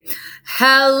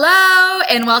Hello,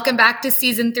 and welcome back to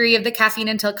season 3 of the Caffeine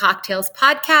Until Cocktails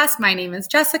podcast. My name is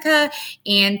Jessica,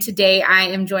 and today I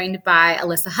am joined by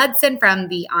Alyssa Hudson from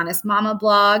the Honest Mama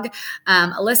blog.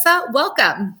 Alyssa,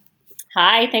 welcome.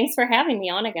 Hi, thanks for having me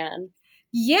on again.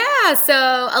 Yeah,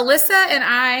 so Alyssa and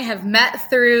I have met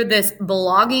through this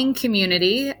blogging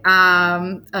community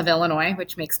of Illinois,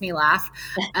 which makes me laugh.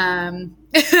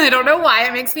 I don't know why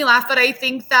it makes me laugh, but I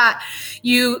think that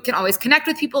you can always connect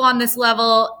with people on this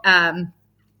level.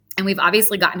 And we've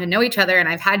obviously gotten to know each other, and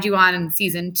I've had you on in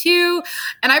season 2,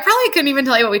 and I probably couldn't even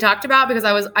tell you what we talked about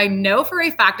because I know for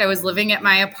a fact I was living at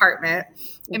my apartment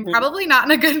and probably not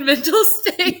in a good mental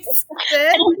space.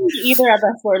 I don't think either of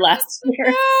us were last year.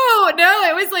 No,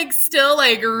 it was like still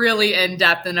like really in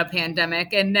depth in a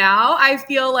pandemic. And now I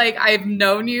feel like I've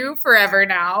known you forever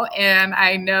now, and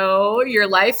I know your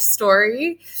life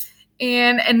story.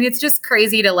 And it's just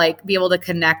crazy to like be able to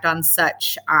connect on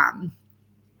such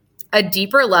a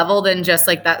deeper level than just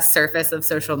like that surface of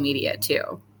social media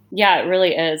too. Yeah, it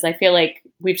really is. I feel like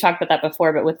we've talked about that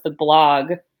before, but with the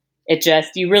blog,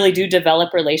 you really do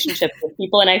develop relationships with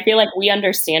people. And I feel like we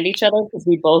understand each other because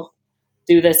we both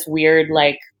do this weird,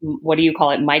 like, what do you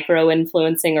call it?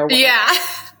 Micro-influencing or whatever. Yeah,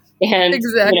 and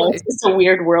exactly. It's just a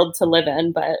weird world to live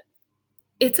in, but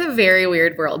it's a very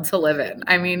weird world to live in.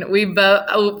 I mean, you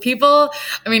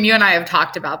and I have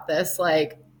talked about this,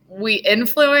 like, we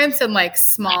influence in like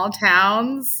small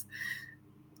towns,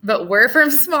 but we're from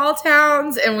small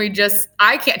towns, and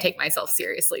I can't take myself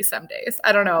seriously some days.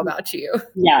 I don't know about you.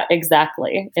 Yeah,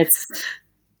 exactly. It's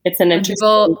an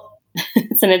interesting,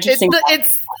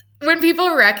 it's when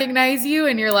people recognize you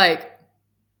and you're like,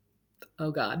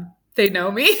 oh God, they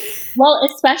know me. Well,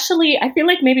 especially, I feel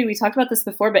like maybe we talked about this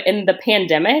before, but in the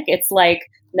pandemic, it's like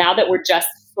now that we're just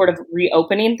sort of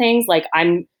reopening things, like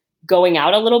I'm going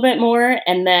out a little bit more.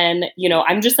 And then,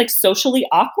 I'm just like socially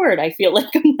awkward. I feel like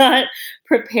I'm not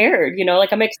prepared,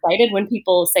 like I'm excited when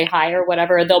people say hi or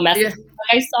whatever. They'll message me,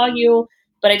 I saw you,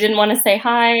 but I didn't want to say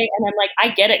hi. And I'm like, I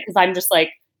get it. Because I'm just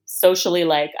like socially,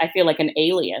 like, I feel like an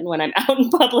alien when I'm out in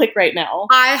public right now.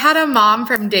 I had a mom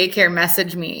from daycare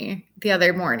message me the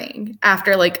other morning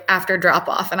after drop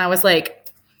off. And I was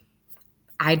like,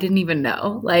 I didn't even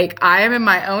know. Like, I am in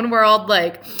my own world.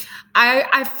 Like,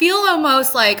 I feel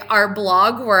almost like our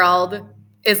blog world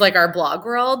is like our blog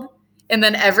world, and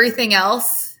then everything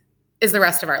else is the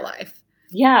rest of our life.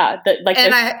 Yeah.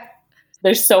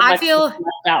 There's so much left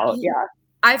out. Yeah.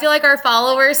 I feel like our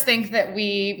followers think that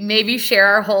we maybe share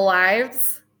our whole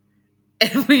lives,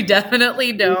 and we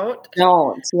definitely don't.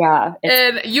 Yeah.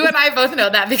 And you and I both know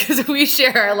that because we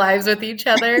share our lives with each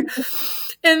other.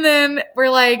 And then we're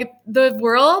like, the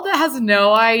world has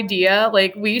no idea.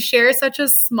 Like, we share such a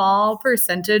small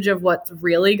percentage of what's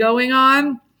really going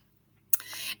on.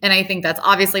 And I think that's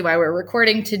obviously why we're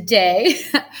recording today.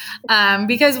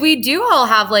 Because we do all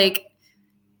have like,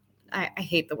 I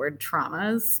hate the word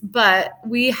traumas, but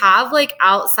we have like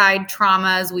outside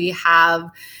traumas. We have,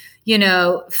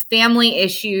 family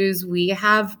issues. We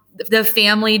have the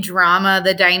family drama,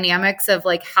 the dynamics of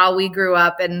like how we grew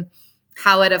up and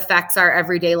how it affects our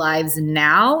everyday lives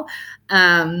now.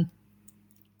 And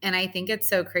I think it's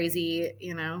so crazy,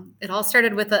 it all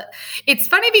started with it's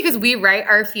funny because we write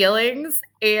our feelings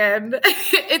and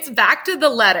it's back to the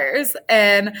letters.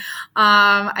 And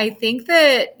I think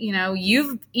that,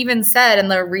 you've even said in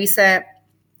the recent,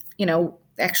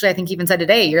 actually, I think you even said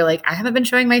today, you're like, I haven't been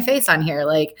showing my face on here.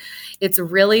 Like, it's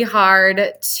really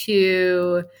hard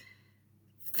to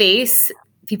face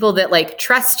people that like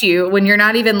trust you when you're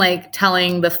not even like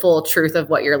telling the full truth of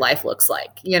what your life looks like,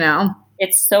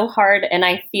 It's so hard. And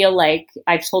I feel like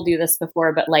I've told you this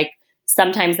before, but like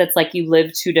sometimes it's like you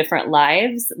live 2 different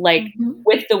lives. Like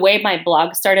with the way my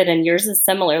blog started, and yours is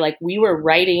similar, like we were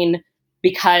writing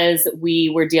because we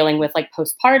were dealing with like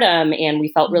postpartum and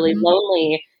we felt really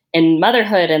lonely in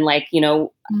motherhood. And like, in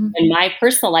my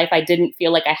personal life, I didn't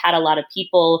feel like I had a lot of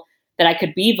people that I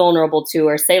could be vulnerable to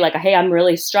or say like, hey, I'm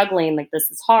really struggling. Like, this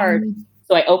is hard.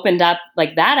 So I opened up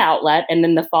like that outlet, and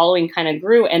then the following kind of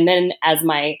grew. And then as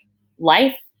my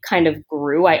life kind of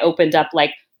grew, I opened up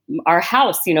like our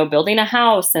house, building a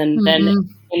house. And then it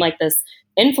became like this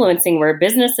influencing where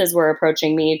businesses were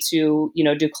approaching me to,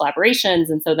 do collaborations.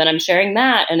 And so then I'm sharing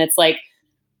that. And it's like,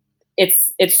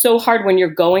 it's so hard when you're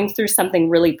going through something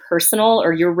really personal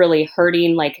or you're really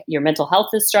hurting, like your mental health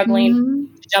is struggling,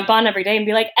 to jump on every day and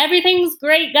be like, everything's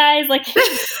great, guys. Like,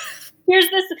 here's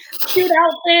this cute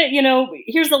outfit,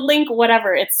 here's a link,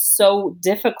 whatever. It's so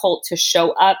difficult to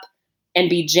show up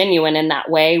and be genuine in that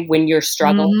way when you're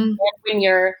struggling.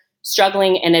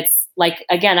 And it's like,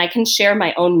 again, I can share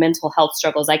my own mental health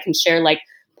struggles. I can share like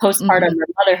postpartum or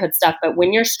motherhood stuff. But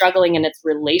when you're struggling and it's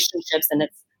relationships and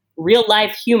it's real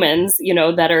life humans,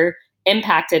 that are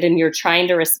impacted and you're trying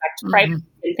to respect privacy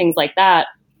and things like that,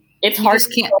 it's hard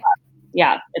to show up.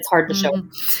 Yeah, it's hard to show up.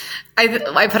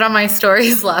 I put on my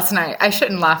stories last night. I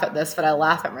shouldn't laugh at this, but I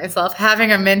laugh at myself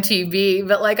having a Minty bee.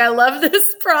 But I love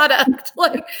this product.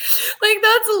 Like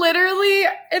that's literally,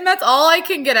 and that's all I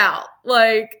can get out.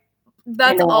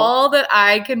 That's all that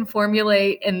I can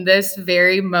formulate in this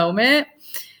very moment,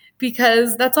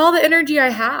 because that's all the energy I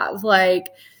have.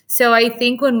 So I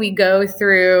think when we go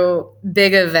through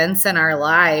big events in our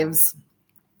lives,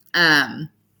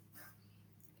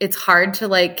 it's hard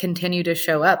to continue to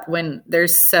show up when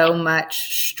there's so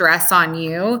much stress on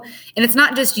you. And it's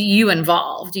not just you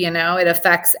involved, it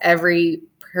affects every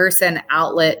person,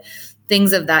 outlet,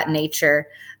 things of that nature.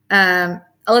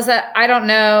 Alyssa, I don't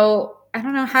know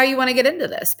how you want to get into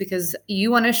this, because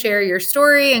you want to share your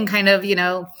story and kind of,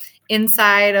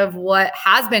 inside of what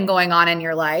has been going on in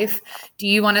your life. Do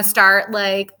you want to start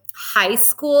high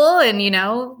school and,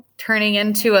 turning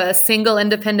into a single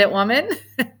independent woman?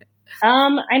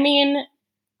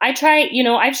 I try,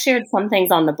 I've shared some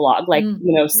things on the blog,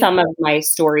 some of my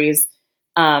stories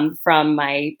from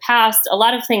my past. A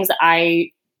lot of things I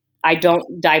don't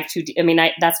dive too deep.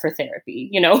 That's for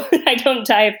therapy, I don't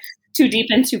dive too deep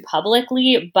into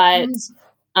publicly, but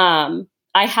I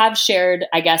have shared,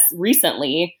 I guess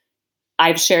recently,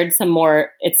 I've shared some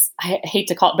more, I hate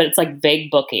to call it, but it's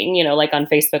vague booking, on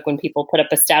Facebook when people put up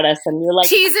a status and you're like,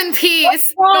 cheese and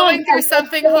peas, going through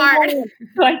something hard.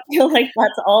 So I feel like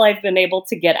that's all I've been able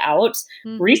to get out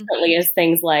recently is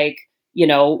things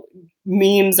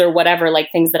memes or whatever,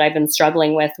 things that I've been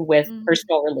struggling with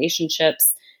personal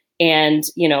relationships and,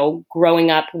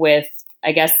 growing up with,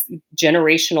 I guess,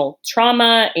 generational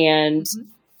trauma and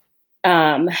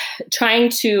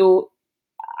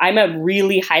I'm a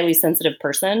really highly sensitive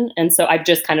person. And so I've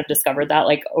just kind of discovered that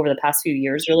over the past few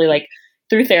years, really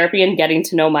through therapy and getting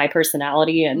to know my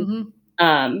personality. And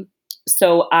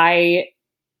so I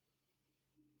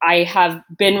have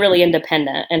been really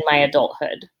independent in my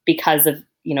adulthood because of,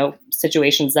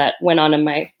 situations that went on in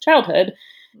my childhood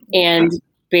and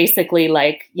basically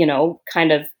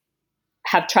kind of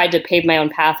have tried to pave my own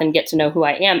path and get to know who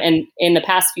I am. And in the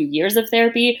past few years of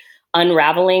therapy,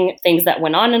 unraveling things that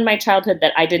went on in my childhood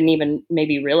that I didn't even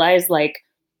maybe realize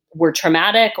were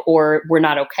traumatic or were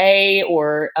not okay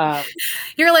or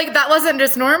you're that wasn't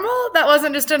just normal. That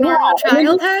wasn't just a normal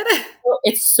childhood.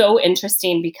 It's so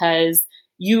interesting because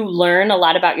you learn a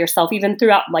lot about yourself even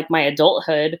throughout my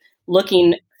adulthood,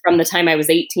 looking from the time I was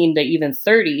 18 to even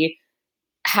 30,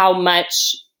 how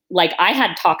much I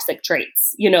had toxic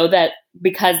traits, that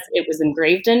because it was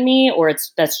engraved in me or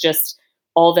that's just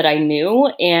all that I knew.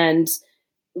 And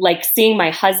seeing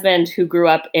my husband who grew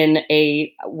up in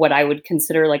what I would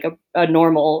consider a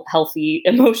normal, healthy,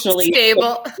 emotionally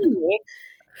stable,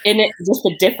 and it just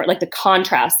the different, the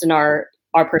contrast in our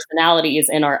personalities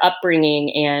and our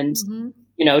upbringing and,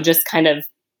 just kind of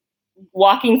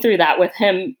walking through that with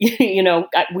him,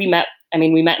 we met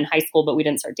in high school, but we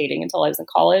didn't start dating until I was in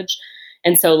college.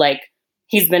 And so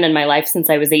he's been in my life since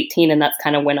I was 18. And that's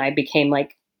kind of when I became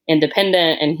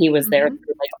independent and he was there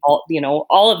through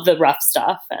all of the rough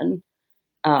stuff. And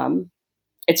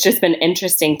it's just been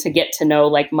interesting to get to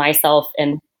know myself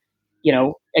and,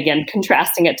 again,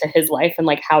 contrasting it to his life and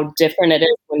how different it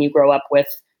is when you grow up with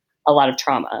a lot of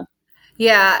trauma.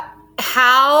 Yeah.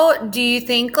 How do you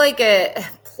think it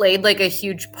played a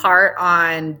huge part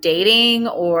on dating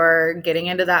or getting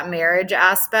into that marriage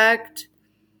aspect?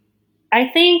 I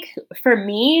think for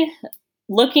me,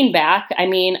 looking back,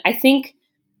 I think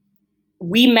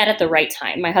we met at the right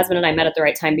time. My husband and I met at the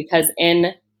right time because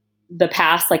in the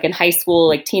past, in high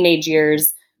school, teenage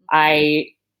years, I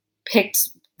picked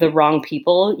the wrong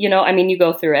people. You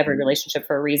go through every relationship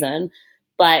for a reason,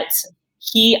 but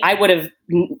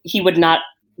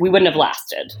we wouldn't have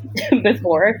lasted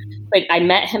before. But I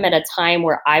met him at a time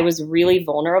where I was really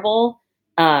vulnerable.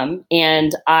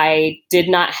 And I did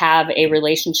not have a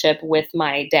relationship with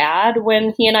my dad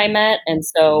when he and I met. And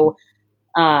so,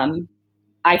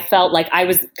 I felt I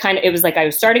was I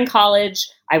was starting college.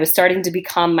 I was starting to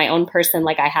become my own person.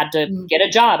 I had to get a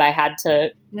job. I had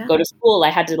to go to school. I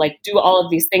had to do all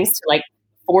of these things to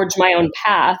forge my own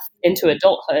path into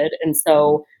adulthood. And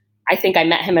so I think I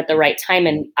met him at the right time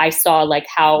and I saw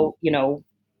how,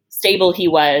 stable he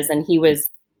was and he was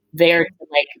there to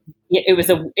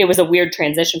it was a weird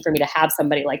transition for me to have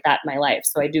somebody like that in my life.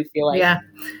 So I do feel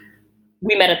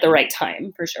we met at the right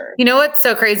time for sure. What's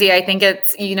so crazy? I think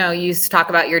it's, you used to talk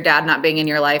about your dad not being in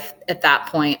your life at that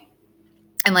point.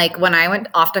 And when I went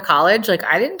off to college,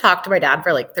 I didn't talk to my dad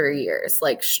for 3 years,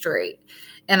 straight.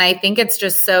 And I think it's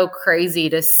just so crazy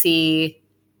to see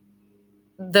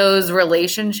those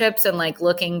relationships and like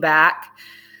looking back,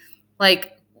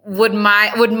 like would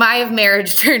my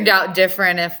marriage turned out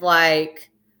different if like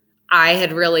I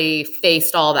had really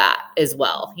faced all that as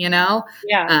well, you know?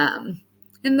 Yeah.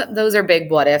 And those are big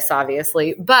what ifs,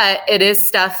 obviously, but it is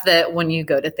stuff that when you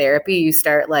go to therapy, you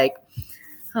start like,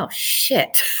 oh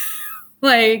shit,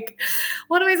 like,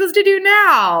 what am I supposed to do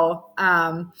now?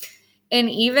 And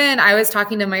even I was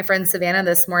talking to my friend Savannah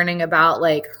this morning about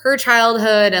like her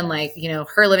childhood and like, you know,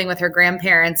 her living with her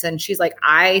grandparents. And she's like,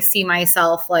 I see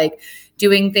myself like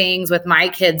doing things with my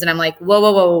kids. And I'm like, whoa,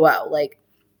 whoa, whoa, whoa, whoa. Like,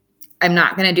 I'm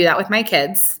not going to do that with my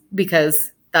kids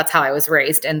because that's how I was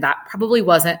raised. And that probably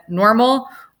wasn't normal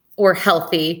or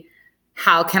healthy.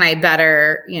 How can I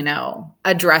better, you know,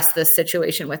 address this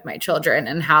situation with my children?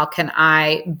 And how can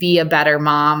I be a better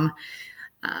mom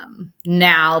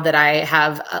now that I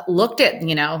have looked at,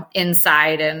 you know,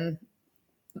 inside and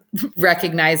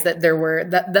recognized that there were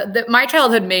that my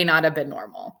childhood may not have been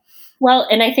normal. Well,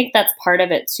 and I think that's part of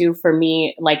it too for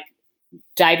me, like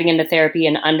diving into therapy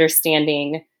and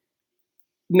understanding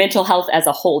mental health as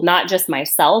a whole, not just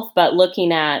myself, but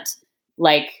looking at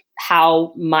like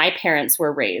how my parents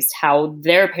were raised, how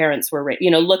their parents were raised,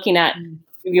 you know, looking at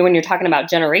when you're talking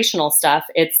about generational stuff,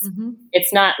 it's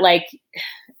not like,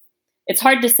 it's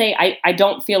hard to say. I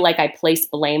don't feel like I place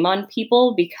blame on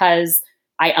people because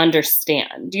I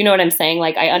understand. Do you know what I'm saying?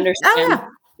 Like I understand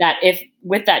that if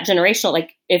with that generational,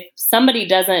 like if somebody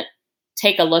doesn't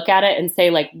take a look at it and say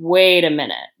like, wait a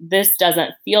minute, this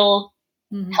doesn't feel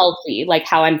healthy, like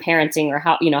how I'm parenting or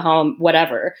how, you know, how I'm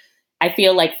whatever. I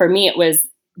feel like for me, it was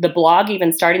the blog,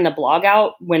 even starting the blog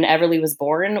out when Everly was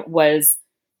born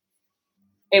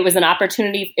it was an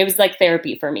opportunity. It was like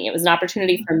therapy for me. It was an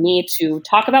opportunity for me to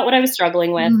talk about what I was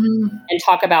struggling with and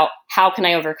talk about how can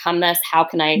I overcome this? How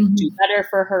can I do better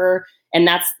for her? And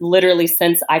that's literally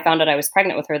since I found out I was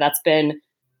pregnant with her, that's been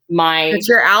it's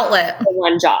your outlet.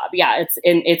 One job. Yeah.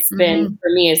 It's been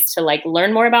for me is to like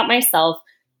learn more about myself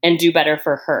and do better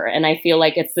for her. And I feel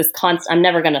like it's this constant, I'm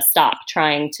never going to stop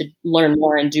trying to learn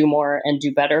more and do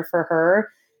better for her.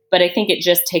 But I think it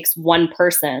just takes one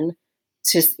person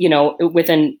to, you know,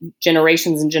 within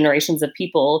generations and generations of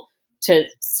people to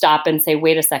stop and say,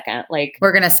 wait a second, like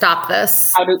we're going to stop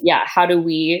this. How do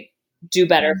we do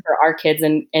better for our kids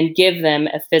and give them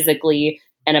a physically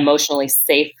and emotionally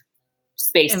safe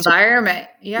space environment?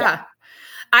 Yeah.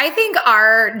 I think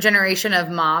our generation of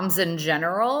moms in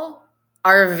general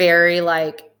are very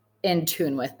like in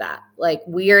tune with that. Like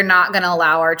we are not going to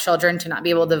allow our children to not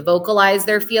be able to vocalize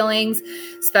their feelings,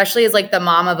 especially as like the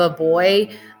mom of a boy.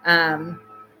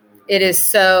 It is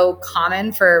so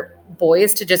common for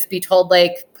boys to just be told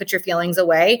like, put your feelings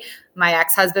away. My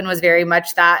ex-husband was very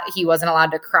much that. He wasn't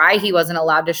allowed to cry. He wasn't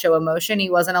allowed to show emotion. He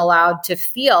wasn't allowed to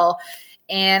feel.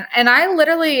 And I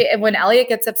literally, when Elliot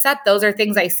gets upset, those are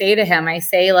things I say to him. I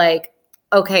say like,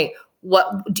 okay,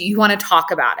 what do you want to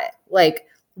talk about it? Like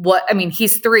what, I mean,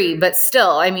 he's 3, but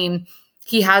still, I mean,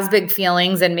 he has big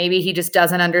feelings and maybe he just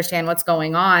doesn't understand what's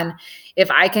going on. If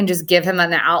I can just give him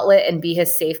an outlet and be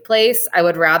his safe place, I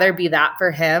would rather be that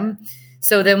for him.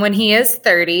 So then when he is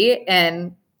 30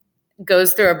 and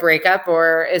goes through a breakup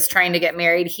or is trying to get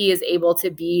married, he is able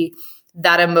to be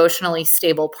that emotionally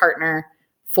stable partner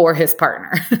for his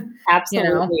partner. Absolutely.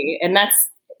 You know? And that's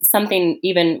something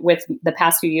even with the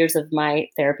past few years of my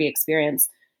therapy experience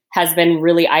has been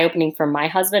really eye-opening for my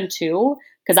husband too.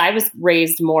 Because I was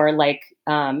raised more like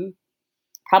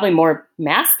probably more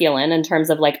masculine in terms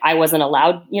of like I wasn't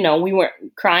allowed, you know, we weren't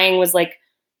crying was like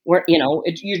you know,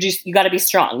 you got to be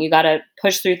strong, you got to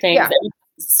push through things. Yeah. And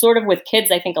sort of with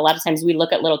kids, I think a lot of times we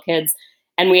look at little kids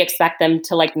and we expect them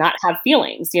to like not have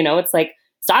feelings. You know, it's like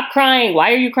stop crying.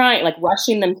 Why are you crying? Like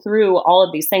rushing them through all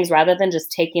of these things rather than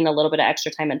just taking a little bit of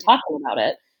extra time and talking about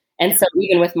it. And so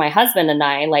even with my husband and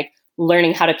I, like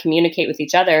learning how to communicate with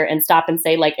each other and stop and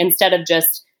say, like, instead of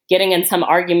just getting in some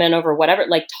argument over whatever,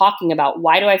 like talking about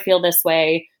why do I feel this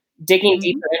way, digging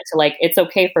deeper into like, it's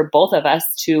okay for both of us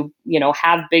to, you know,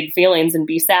 have big feelings and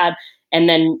be sad. And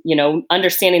then, you know,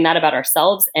 understanding that about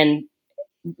ourselves and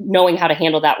knowing how to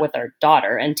handle that with our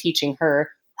daughter and teaching her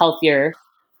healthier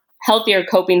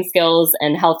coping skills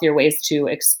and healthier ways to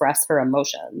express her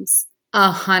emotions.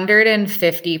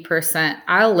 150%.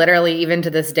 I'll literally, even to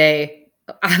this day,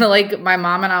 I like my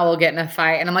mom and I will get in a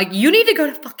fight and I'm like, you need to go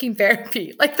to fucking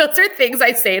therapy. Like those are things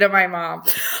I say to my mom.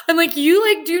 I'm like, you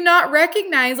like do not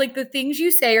recognize like the things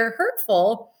you say are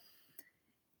hurtful.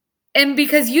 And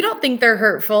because you don't think they're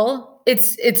hurtful,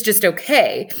 it's just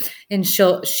okay. And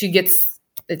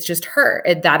it's just her.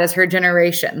 That is her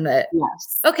generation that,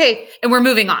 yes. Okay. And we're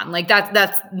moving on. Like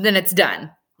that's then it's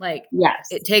done. Like, yes,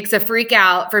 it takes a freak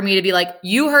out for me to be like,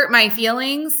 you hurt my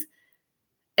feelings.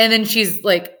 And then she's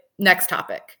like, next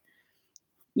topic.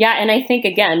 Yeah. And I think,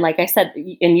 again, like I said,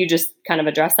 and you just kind of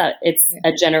addressed that, it's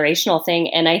a generational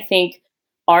thing. And I think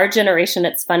our generation,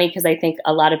 it's funny because I think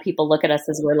a lot of people look at us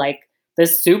as we're like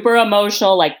this super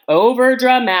emotional, like over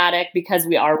dramatic, because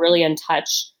we are really in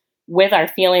touch with our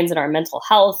feelings and our mental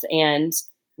health, and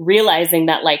realizing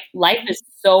that like life is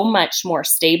so much more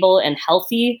stable and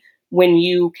healthy when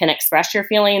you can express your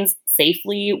feelings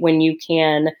safely, when you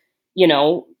can,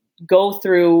 go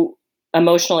through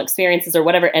emotional experiences or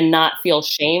whatever and not feel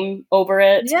shame over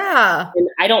it. Yeah.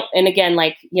 And again,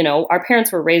 like, our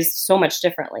parents were raised so much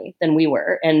differently than we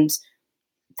were, and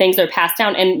things are passed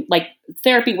down, and like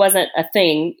therapy wasn't a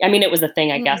thing. I mean, it was a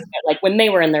thing, I guess, but like when they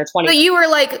were in their 20s. But you were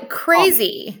like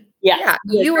crazy. Yeah.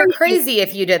 You were crazy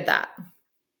if you did that.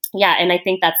 Yeah. And I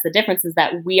think that's the difference, is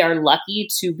that we are lucky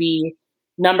to be,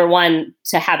 number one,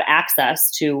 to have access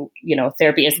to,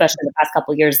 therapy, especially in the past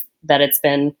couple of years that it's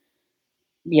been,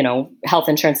 health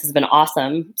insurance has been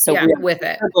awesome. So we're with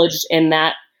it privileged in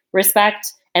that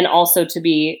respect. And also to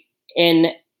be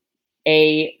in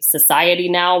a society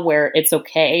now where it's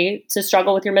okay to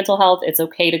struggle with your mental health. It's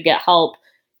okay to get help,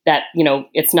 that,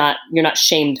 it's not, you're not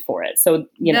shamed for it. So,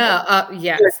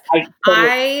 yes, I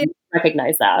totally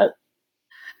recognize that.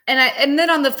 And then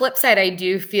on the flip side, I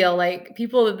do feel like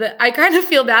people that I kind of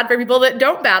feel bad for people that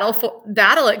don't battle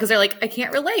it, because they're like, I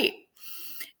can't relate.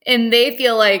 And they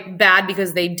feel like bad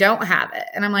because they don't have it.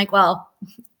 And I'm like, well,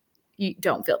 you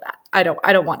don't feel bad. I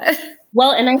don't want it.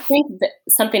 Well, and I think that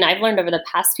something I've learned over the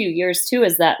past few years too,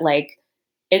 is that like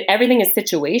everything is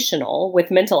situational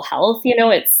with mental health.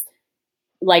 It's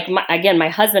like, my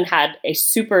husband had a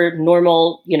super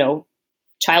normal,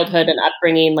 childhood and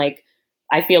upbringing. Like,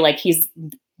 I feel like he's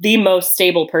the most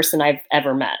stable person I've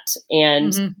ever met.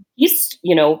 And he's,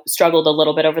 struggled a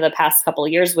little bit over the past couple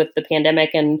of years with the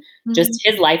pandemic, and just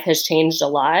his life has changed a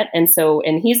lot. And so,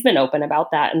 and he's been open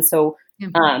about that. And so,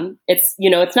 it's,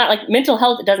 it's not like mental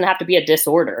health. It doesn't have to be a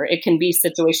disorder. It can be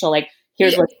situational. Like,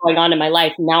 here's what's going on in my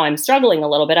life. Now I'm struggling a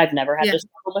little bit. I've never had to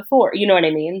struggle before. You know what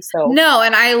I mean? So no.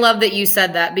 And I love that you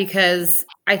said that, because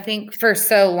I think for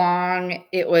so long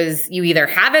it was, you either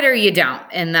have it or you don't.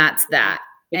 And that's that.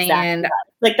 Exactly. And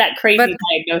like that crazy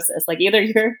diagnosis, like either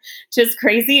you're just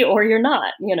crazy or you're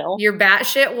not, you're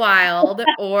batshit wild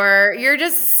or you're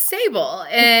just stable.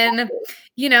 And,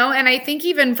 and I think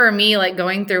even for me, like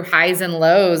going through highs and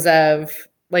lows of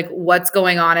like what's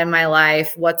going on in my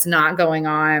life, what's not going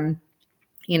on,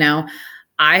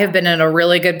 I have been in a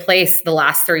really good place the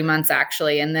last 3 months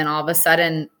actually. And then all of a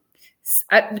sudden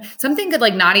something could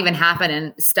like not even happen,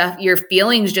 and stuff, your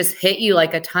feelings just hit you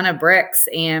like a ton of bricks.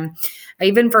 And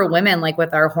even for women, like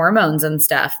with our hormones and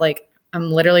stuff, like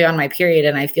I'm literally on my period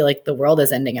and I feel like the world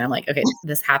is ending. And I'm like, okay,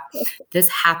 this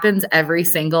happens every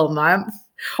single month.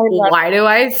 Why do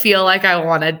I feel like I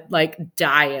want to like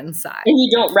die inside? And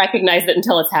you don't recognize it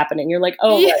until it's happening. You're like,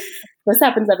 oh, right. This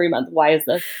happens every month. Why is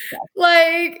this?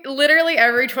 Like literally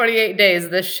every 28 days,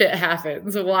 this shit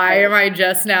happens. Why am I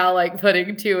just now like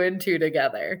putting 2 and 2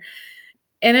 together?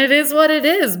 And it is what it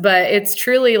is. But it's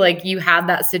truly like you have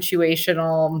that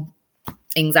situational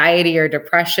anxiety or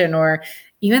depression, or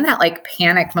even that like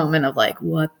panic moment of like,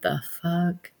 what the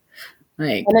fuck?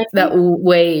 Like that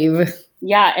wave.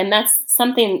 Yeah. And that's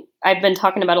something I've been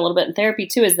talking about a little bit in therapy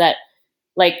too, is that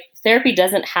like therapy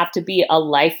doesn't have to be a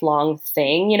lifelong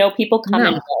thing. People come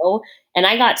and go. And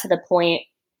I got to the point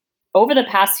over the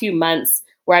past few months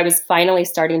where I was finally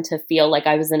starting to feel like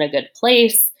I was in a good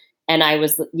place, and I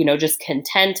was, just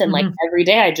content. And like every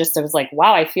day I was like,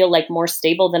 wow, I feel like more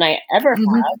stable than I ever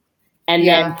have. And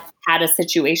then had a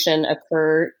situation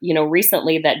occur,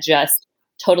 recently that just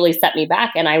totally set me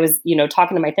back. And I was,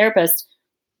 talking to my therapist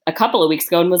a couple of weeks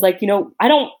ago and was like,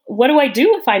 what do I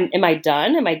do if am I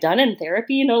done? Am I done in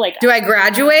therapy? Like, do I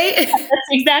graduate? That's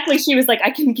exactly. She was like, I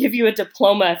can give you a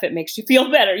diploma if it makes you feel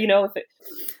better,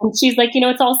 and she's like,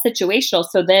 it's all situational.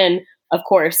 So then of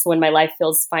course, when my life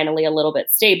feels finally a little bit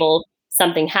stable,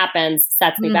 something happens,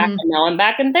 sets me back. And now I'm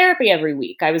back in therapy every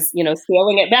week. I was,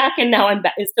 scaling it back, and now I'm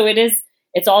back. So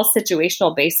it's all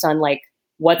situational based on like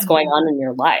what's going on in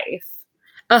your life.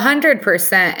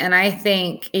 100%. And I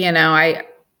think,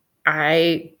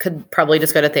 I could probably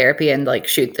just go to therapy and like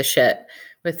shoot the shit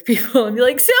with people and be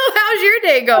like, so how's your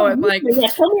day going? Like,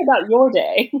 tell me about your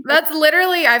day. That's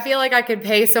literally, I feel like I could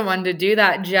pay someone to do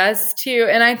that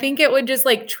and I think it would just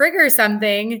like trigger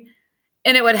something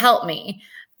and it would help me.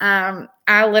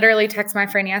 I literally texted my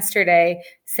friend yesterday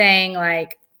saying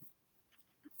like,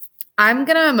 I'm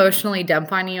going to emotionally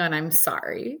dump on you and I'm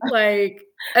sorry. Like,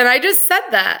 and I just said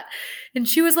that. And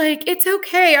she was like, it's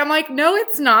okay. I'm like, no,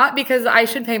 it's not, because I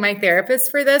should pay my therapist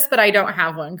for this, but I don't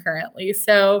have one currently.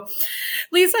 So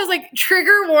Lisa was like,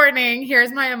 trigger warning.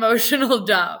 Here's my emotional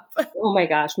dump. Oh my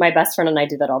gosh. My best friend and I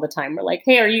do that all the time. We're like,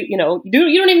 hey, are you, you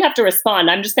don't even have to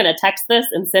respond. I'm just going to text this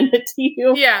and send it to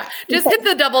you. Yeah. Just hit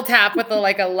the double tap with a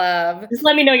love. Just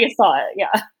let me know you saw it.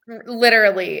 Yeah.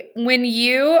 Literally. When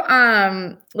you,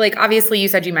 obviously you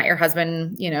said you met your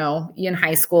husband, in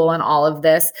high school and all of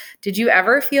this. Did you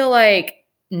ever feel like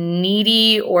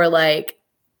needy or like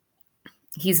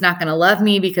he's not going to love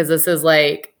me because this is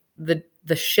like the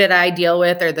shit I deal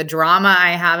with or the drama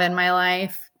I have in my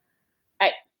life?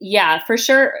 Yeah, for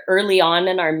sure. Early on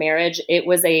in our marriage, it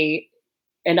was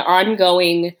an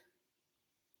ongoing,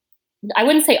 I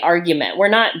wouldn't say argument. We're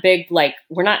not big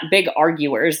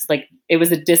arguers. Like, it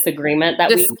was a disagreement that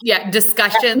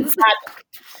discussions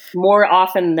more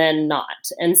often than not.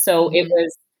 And so it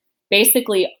was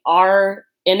basically our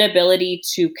inability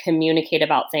to communicate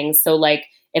about things. So like,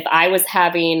 if I was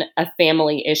having a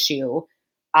family issue,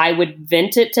 I would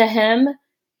vent it to him,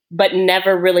 but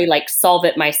never really like solve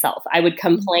it myself. I would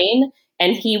complain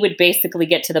and he would basically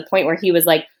get to the point where he was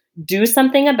like, do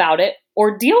something about it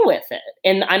or deal with it.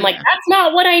 And I'm like, that's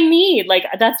not what I need. Like,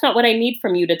 that's not what I need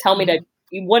from you to tell me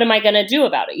what am I going to do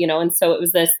about it? And so it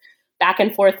was this back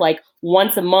and forth, like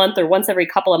once a month or once every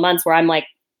couple of months where I'm like,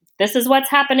 this is what's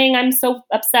happening. I'm so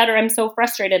upset or I'm so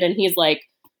frustrated. And he's like,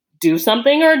 do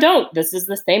something or don't. This is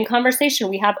the same conversation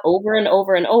we have over and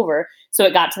over and over. So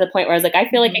it got to the point where I was like, I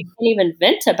feel like I can't even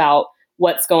vent about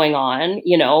what's going on,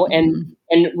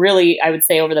 and really, I would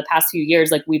say over the past few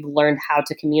years, like we've learned how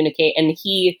to communicate, and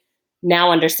he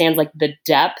now understands like the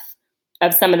depth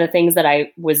of some of the things that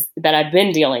I've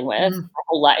been dealing with my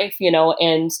whole life,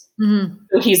 and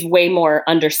so he's way more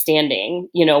understanding,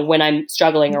 when I'm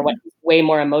struggling or what, way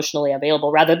more emotionally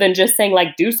available rather than just saying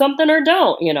like, do something or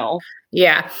don't,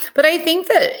 Yeah. But I think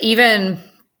that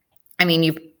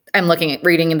I'm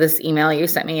reading this email you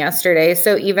sent me yesterday.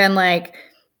 So even like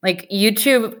you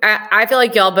two, I feel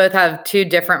like y'all both have two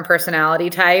different personality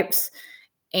types,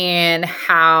 and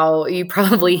how you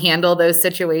probably handle those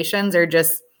situations are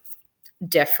just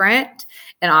different.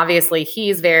 And obviously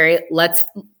he's very, let's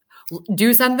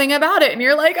do something about it. And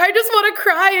you're like, I just want to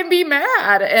cry and be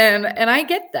mad. And I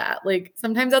get that. Like,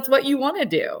 sometimes that's what you want to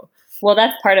do. Well,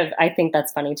 I think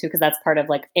that's funny too, because that's part of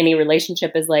like any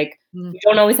relationship is like, you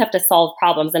don't always have to solve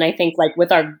problems. And I think like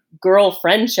with our girl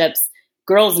friendships,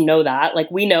 girls know that. Like,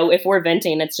 we know if we're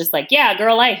venting, it's just like, yeah,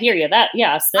 girl, I hear you.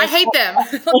 I hate them.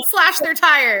 Let's slash their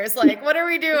tires. Like, what are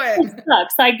we doing? It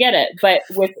sucks. I get it. But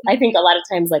I think a lot of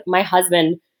times, like my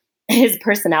husband, his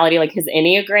personality, like his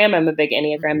Enneagram, I'm a big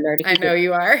Enneagram nerd. I know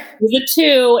you are. He's a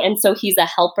 2. And so he's a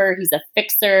helper. He's a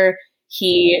fixer.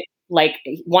 He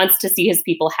wants to see his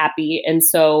people happy. And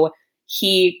so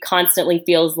he constantly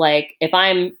feels like if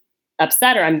I'm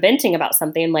upset or I'm venting about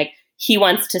something, like he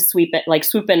wants to swoop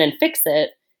in and fix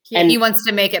it. And he wants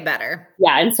to make it better.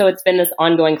 Yeah. And so it's been this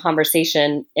ongoing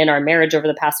conversation in our marriage over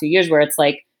the past few years where it's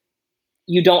like,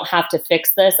 you don't have to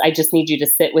fix this. I just need you to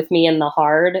sit with me in the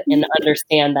hard and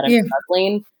understand that I'm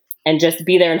struggling and just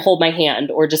be there and hold my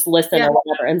hand or just listen or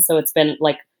whatever. And so it's been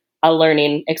like a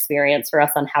learning experience for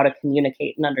us on how to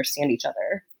communicate and understand each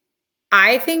other.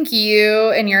 I think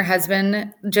you and your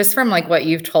husband, just from like what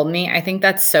you've told me, I think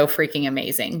that's so freaking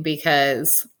amazing,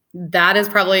 because that is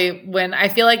probably when I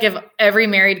feel like if every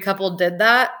married couple did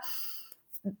that,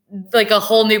 like a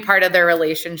whole new part of their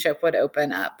relationship would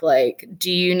open up. Like,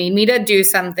 do you need me to do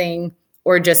something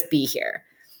or just be here?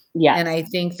 Yeah. And I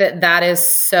think that is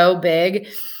so big.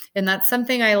 And that's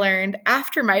something I learned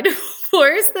after my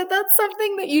divorce, that's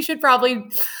something that you should probably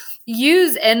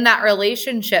use in that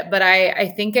relationship. But I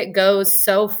think it goes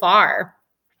so far.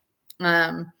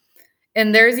 And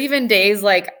there's even days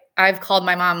like I've called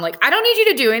my mom, like, I don't need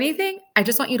you to do anything. I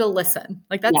just want you to listen.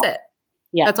 Like, that's it.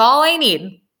 Yeah. That's all I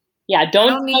need. Yeah. Don't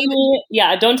tell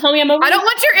me I'm over. I don't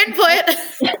want your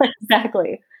input.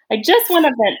 Exactly. I just want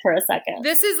to vent for a second.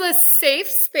 This is a safe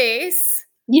space.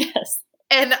 Yes.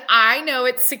 And I know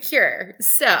it's secure.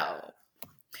 So,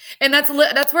 and that's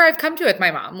where I've come to with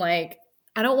my mom. Like,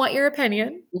 I don't want your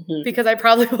opinion because I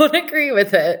probably won't agree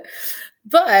with it,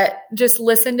 but just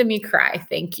listen to me cry.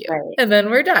 Thank you. Right. And then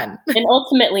we're done. And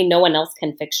ultimately, no one else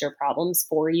can fix your problems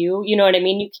for you. You know what I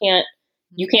mean?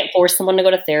 You can't force someone to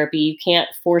go to therapy. You can't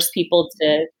force people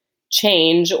to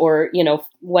change or,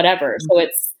 whatever. So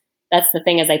that's the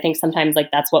thing is I think sometimes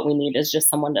like that's what we need is just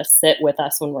someone to sit with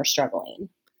us when we're struggling.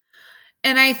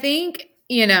 And I think,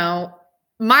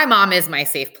 my mom is my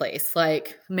safe place,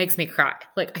 like makes me cry.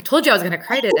 Like I told you I was going to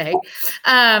cry today.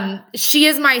 She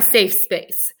is my safe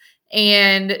space.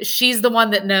 and she's the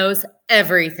one that knows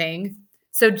everything.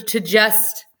 So to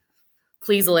just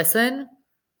please listen,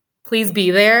 please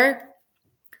be there.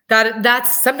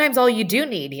 That's sometimes all you do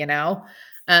need, you know?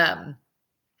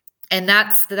 And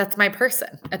that's my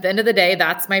person. At the end of the day,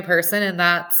 that's my person.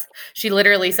 And she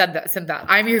literally said that,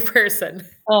 I'm your person.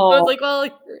 Oh, I was like, well,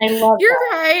 I love you're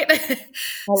that. right.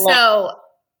 So,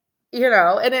 you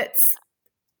know,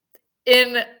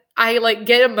 I like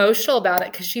get emotional about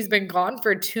it because she's been gone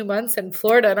for 2 months in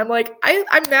Florida. And I'm like,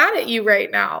 I'm mad at you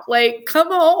right now. Like, come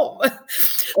home.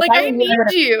 Like, I need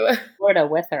you. Florida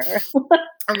with her.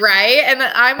 Right. And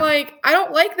I'm like, I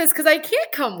don't like this because I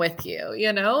can't come with you.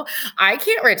 You know, I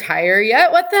can't retire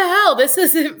yet. What the hell? This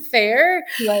isn't fair.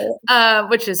 Right.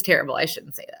 Which is terrible. I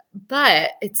shouldn't say that,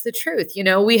 but it's the truth. You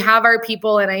know, we have our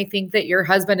people, and I think that your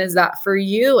husband is that for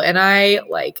you. And I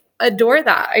like adore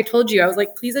that. I told you, I was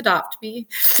like, please adopt me.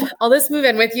 I'll just move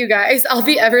in with you guys. I'll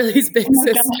be Everly's big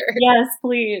sister. God. Yes,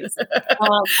 please.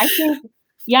 I think,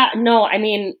 I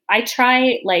mean, I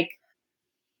try, like,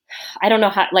 I don't know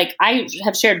how, like, I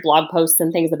have shared blog posts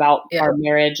and things about our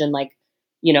marriage and, like,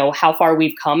 you know, how far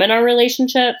we've come in our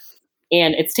relationship.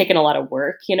 And it's taken a lot of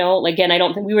work, you know, like, again, I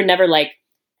don't think we were never like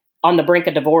on the brink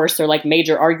of divorce or like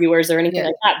major arguers or anything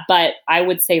like that. But I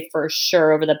would say for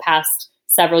sure over the past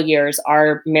several years,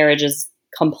 our marriage is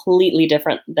completely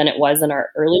different than it was in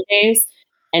our early days.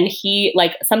 And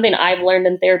like, something I've learned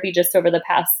in therapy just over the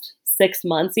past 6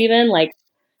 months, even, like,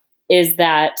 is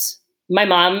that my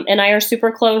mom and I are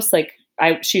super close. Like,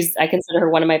 I consider her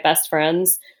one of my best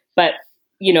friends, but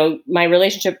you know, my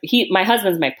relationship, my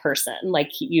husband's my person. Like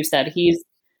you said,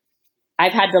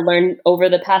 I've had to learn over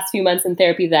the past few months in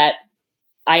therapy that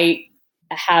I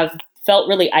have felt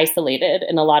really isolated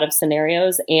in a lot of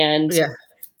scenarios. And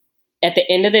at the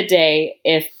end of the day,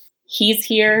 if he's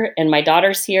here and my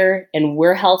daughter's here and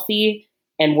we're healthy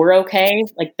and we're okay,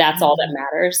 like, that's all that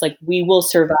matters. Like, we will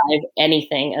survive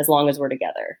anything as long as we're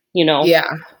together, you know? Yeah.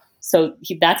 So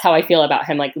that's how I feel about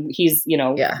him. Like, he's, you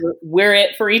know, we're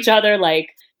it for each other. Like,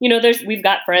 you know, we've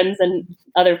got friends and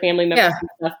other family members and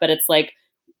stuff, but it's like,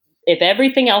 if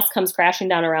everything else comes crashing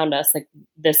down around us, like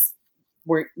this,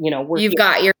 we're going to hold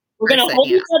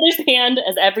each other's hand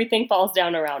as everything falls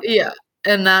down around us. Yeah.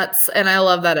 And I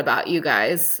love that about you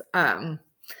guys. And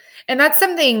that's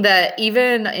something that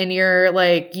even in your,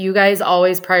 like, you guys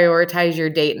always prioritize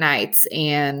your date nights.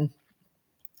 And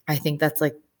I think that's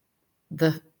like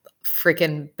the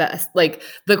freaking best, like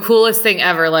the coolest thing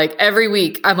ever. Like, every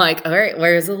week I'm like, all right,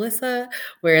 where's Alyssa?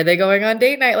 Where are they going on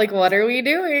date night? Like, what are we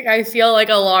doing? I feel like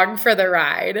along for the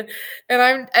ride.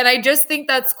 And I just think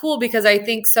that's cool because I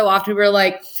think so often we're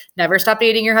like, never stop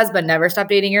dating your husband, never stop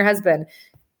dating your husband.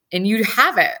 And you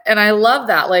haven't. And I love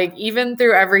that. Like, even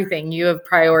through everything, you have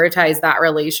prioritized that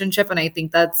relationship. And I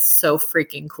think that's so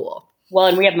freaking cool. Well,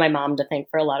 and we have my mom to thank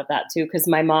for a lot of that too. Cause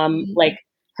my mom, like,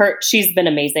 she's been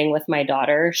amazing with my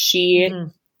daughter. Her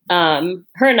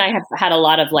and I have had a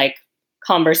lot of like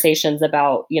conversations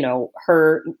about, you know,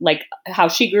 her, like, how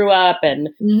she grew up and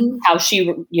how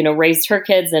she, you know, raised her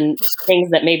kids and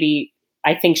things that maybe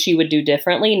I think she would do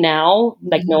differently now,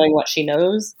 like knowing what she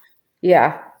knows.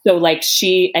 Yeah. So like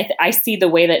I see the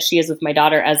way that she is with my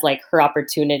daughter as like her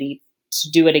opportunity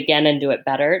to do it again and do it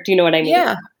better. Do you know what I mean?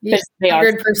 Yeah. They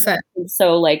 100%.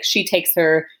 So like she takes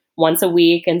her once a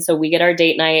week. And so we get our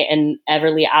date night, and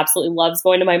Everly absolutely loves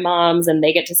going to my mom's, and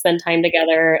they get to spend time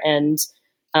together. And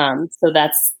so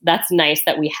that's nice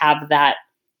that we have that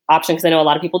option. Cause I know a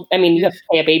lot of people, I mean, you have to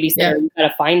pay a babysitter, you've got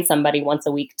to find somebody once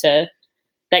a week to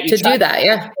do that.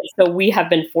 Yeah. So we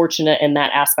have been fortunate in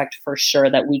that aspect for sure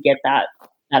that we get that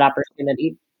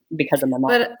opportunity because of my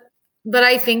mom. But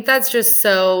I think that's just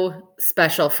so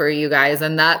special for you guys.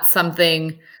 And that's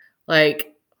something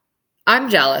like I'm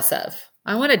jealous of.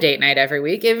 I want a date night every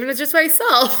week, even if it's just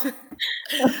myself.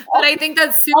 But I think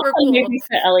that's super cool. Maybe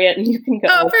to Elliot and you can go.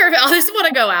 Oh, perfect. I just want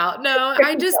to go out. No,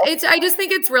 I just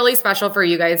think it's really special for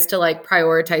you guys to like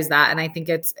prioritize that. And I think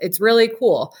it's really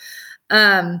cool.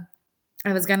 What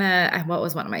was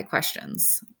one of my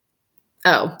questions?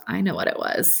 Oh, I know what it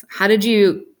was. How did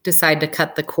you decide to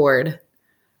cut the cord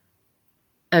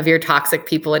of your toxic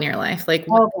people in your life? Like,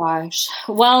 oh gosh.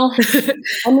 Well,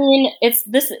 I mean, it's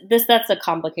that's a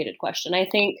complicated question. I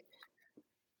think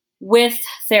with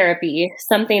therapy,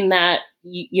 something that,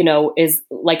 you know, is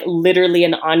like literally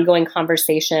an ongoing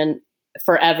conversation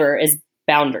forever is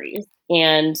boundaries.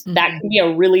 And that can be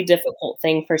a really difficult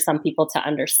thing for some people to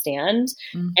understand.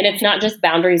 And it's not just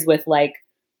boundaries with like,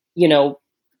 you know,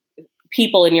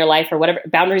 people in your life or whatever,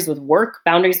 boundaries with work,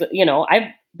 boundaries with, you know, I've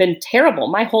been terrible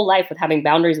my whole life with having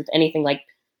boundaries with anything. Like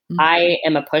I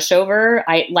am a pushover.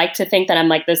 I like to think that I'm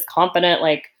like this confident,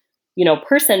 like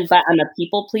person, but I'm a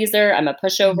people pleaser. I'm a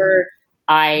pushover.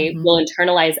 I will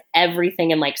internalize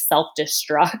everything and like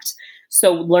self-destruct.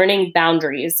 So learning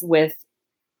boundaries with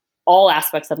all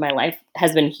aspects of my life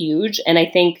has been huge. And I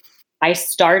think I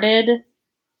started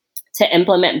to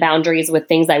implement boundaries with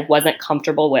things I wasn't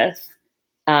comfortable with,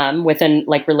 within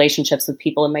like relationships with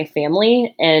people in my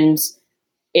family. And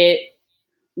it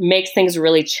makes things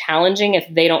really challenging if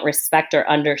they don't respect or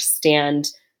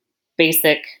understand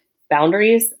basic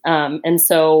boundaries. And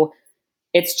so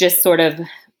it's just sort of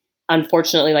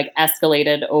unfortunately like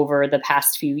escalated over the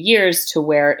past few years to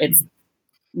where it's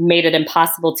made it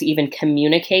impossible to even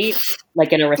communicate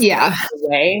like in a respectful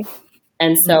way.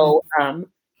 And so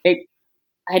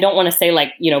I don't want to say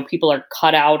like, people are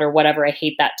cut out or whatever. I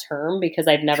hate that term because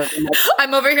I've never been like,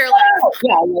 I'm over here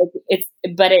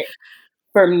like,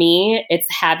 for me, it's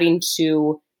having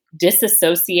to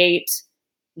disassociate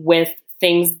with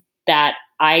things that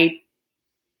I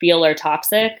feel are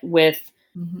toxic, with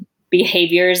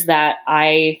behaviors that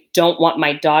I don't want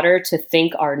my daughter to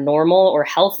think are normal or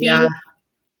healthy. Yeah.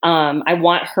 I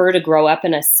want her to grow up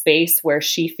in a space where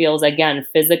she feels, again,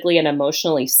 physically and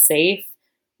emotionally safe,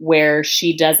 where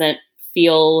she doesn't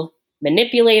feel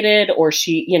manipulated or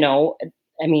she,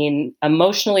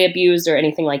 emotionally abused or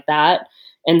anything like that.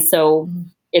 And so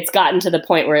it's gotten to the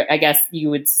point where I guess you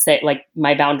would say like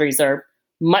my boundaries are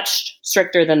much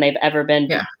stricter than they've ever been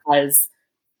because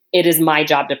it is my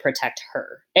job to protect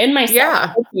her and myself.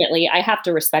 Yeah. Ultimately, I have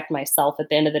to respect myself at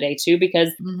the end of the day too, because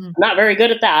I'm not very good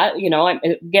at that. I'm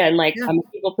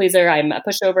a people pleaser. I'm a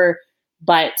pushover,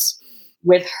 but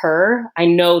with her, I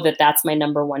know that that's my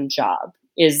number one job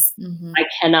is I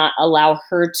cannot allow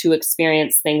her to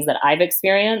experience things that I've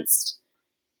experienced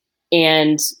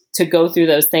and to go through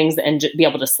those things and be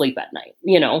able to sleep at night.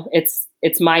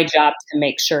 It's my job to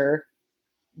make sure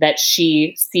that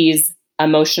she sees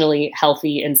emotionally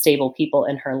healthy and stable people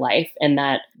in her life, and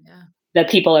that the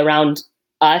people around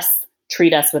us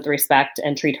treat us with respect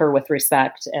and treat her with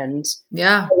respect and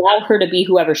allow her to be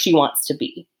whoever she wants to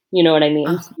be. You know what I mean?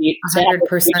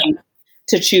 100%.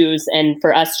 To choose, and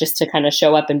for us just to kind of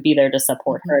show up and be there to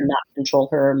support her and not control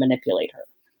her or manipulate her.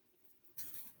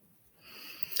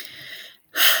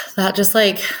 That just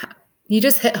you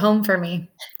just hit home for me.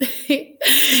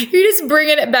 You're just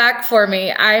bringing it back for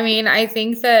me. I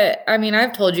think that,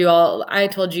 I've told you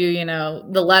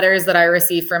the letters that I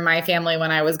received from my family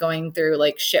when I was going through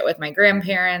like shit with my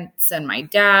grandparents and my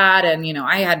dad. And,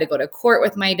 I had to go to court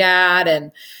with my dad,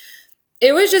 and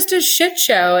it was just a shit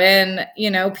show. And,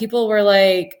 people were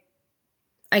like,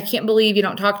 I can't believe you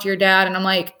don't talk to your dad. And I'm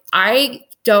like, I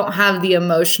don't have the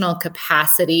emotional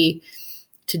capacity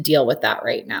to deal with that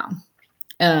right now.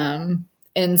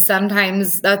 And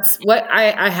sometimes that's what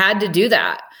I had to do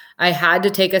that. I had to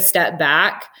take a step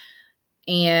back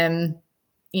and,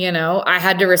 I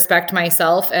had to respect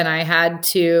myself, and I had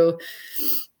to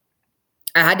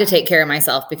take care of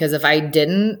myself, because if I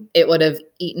didn't, it would have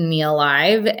eaten me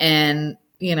alive. And,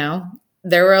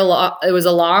 it was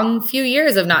a long few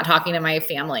years of not talking to my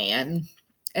family,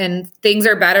 and things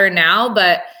are better now.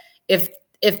 But if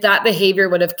that behavior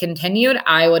would have continued,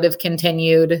 I would have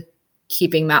continued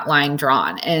keeping that line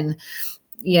drawn. And,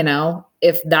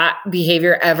 if that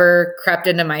behavior ever crept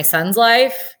into my son's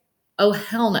life, oh,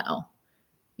 hell no,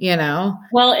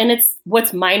 Well, and it's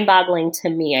what's mind-boggling to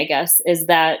me, I guess, is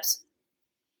that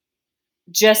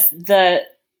just the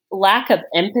lack of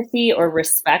empathy or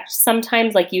respect.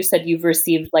 Sometimes, like you said, you've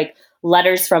received like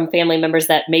letters from family members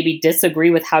that maybe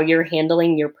disagree with how you're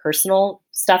handling your personal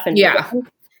stuff. And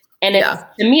And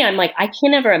to me, I'm like, I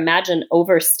can't ever imagine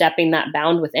overstepping that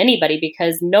bound with anybody,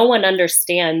 because no one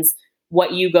understands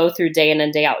what you go through day in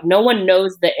and day out. No one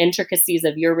knows the intricacies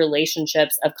of your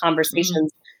relationships, of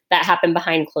conversations that happen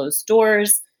behind closed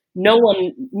doors. No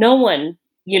one,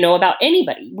 about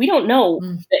anybody. We don't know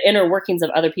the inner workings of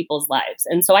other people's lives.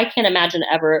 And so I can't imagine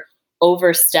ever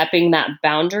overstepping that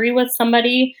boundary with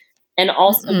somebody. And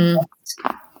also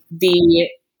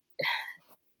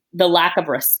the lack of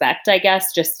respect, I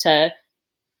guess, just to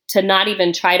not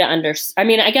even try to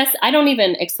understand. I guess I don't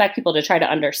even expect people to try to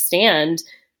understand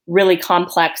really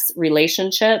complex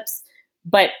relationships,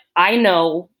 but I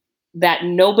know that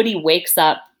nobody wakes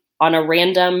up on a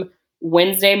random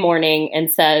Wednesday morning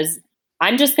and says,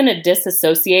 I'm just going to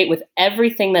disassociate with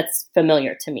everything that's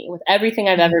familiar to me, with everything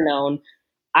I've ever known.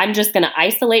 I'm just going to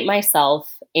isolate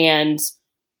myself. And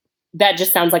that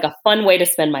just sounds like a fun way to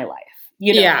spend my life.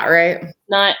 Yeah, right.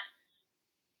 Not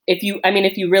if you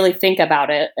really think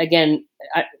about it, again,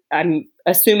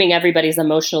 assuming everybody's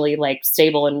emotionally like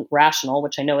stable and rational,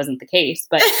 which I know isn't the case,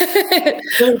 but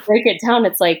really break it down.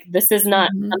 It's like, this is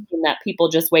not something that people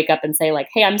just wake up and say like,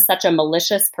 hey, I'm such a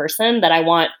malicious person that I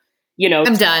want,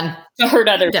 I'm done to hurt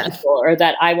other people, or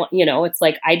that I want, it's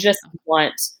like, I just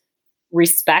want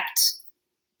respect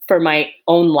for my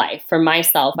own life, for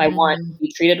myself. I want to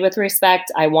be treated with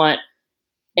respect. I want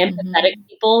empathetic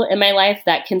people in my life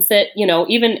that can sit,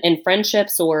 even in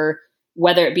friendships, or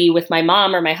whether it be with my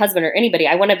mom or my husband or anybody.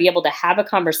 I want to be able to have a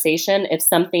conversation if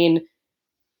something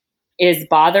is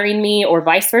bothering me, or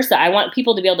vice versa. I want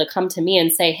people to be able to come to me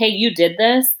and say, hey, you did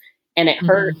this and it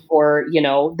hurt, or,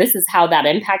 this is how that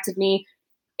impacted me.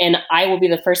 And I will be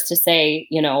the first to say,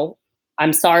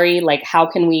 I'm sorry. Like, how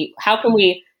can we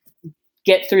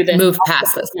get through this? Move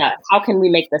past this. Yeah. How can we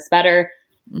make this better?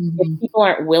 If people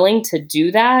aren't willing to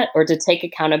do that, or to take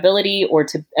accountability, or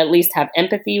to at least have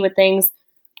empathy with things,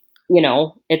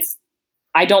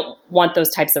 I don't want those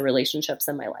types of relationships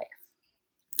in my life.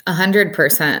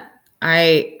 100%.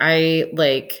 I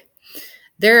like,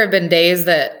 there have been days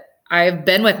that I've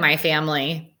been with my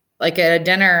family, like at a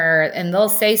dinner, and they'll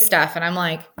say stuff and I'm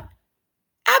like,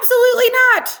 absolutely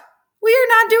not. We are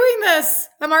not doing this.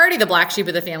 I'm already the black sheep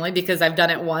of the family because I've done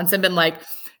it once and been like,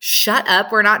 shut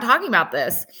up. We're not talking about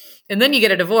this. And then you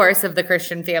get a divorce of the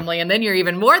Christian family, and then you're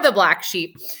even more the black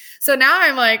sheep. So now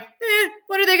I'm like,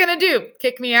 what are they going to do?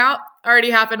 Kick me out?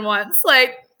 Already happened once.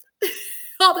 Like,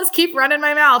 I'll just keep running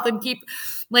my mouth and keep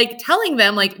like telling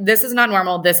them like, this is not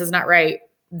normal. This is not right.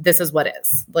 This is what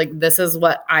is. Like, this is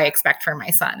what I expect from my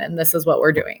son. And this is what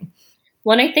we're doing.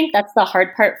 Well, and I think that's the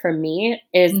hard part for me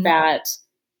is that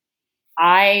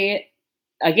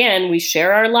we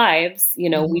share our lives,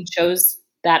 we chose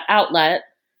that outlet,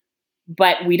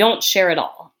 but we don't share it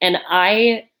all. And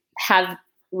I have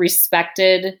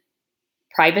respected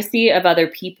privacy of other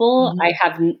people.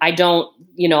 I've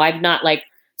not like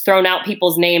thrown out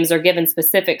people's names or given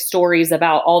specific stories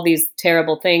about all these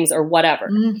terrible things or whatever.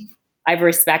 I've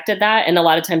respected that. And a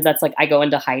lot of times that's like, I go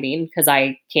into hiding because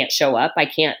I can't show up. I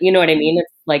can't, you know what I mean?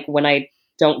 It's like when I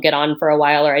don't get on for a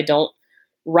while, or I don't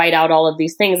write out all of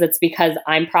these things, it's because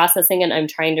I'm processing and I'm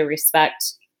trying to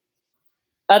respect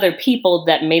other people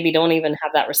that maybe don't even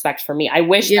have that respect for me. I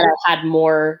wish that I had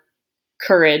more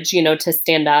courage, to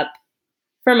stand up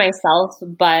for myself.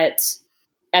 But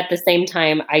at the same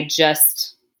time,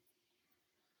 it's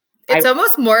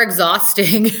almost more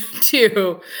exhausting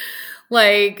too.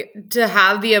 Like, to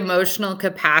have the emotional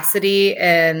capacity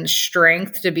and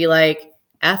strength to be like,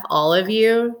 F all of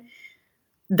you,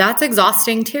 that's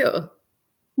exhausting too.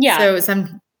 Yeah.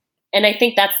 And I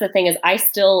think that's the thing is I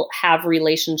still have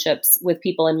relationships with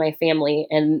people in my family,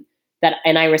 and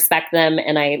I respect them,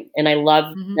 and I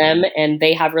love them, and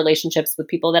they have relationships with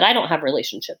people that I don't have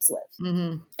relationships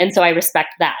with. And so I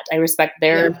respect that. I respect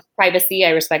their privacy. I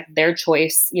respect their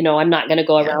choice. I'm not going to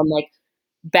go around like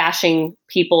bashing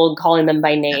people and calling them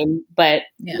by name, but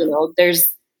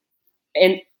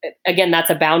and again,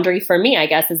 that's a boundary for me, I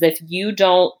guess, is if you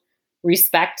don't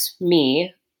respect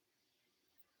me,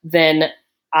 then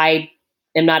I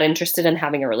am not interested in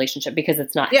having a relationship because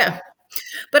it's not. Yeah.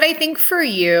 But I think for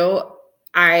you,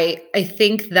 I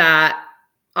think that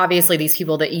obviously these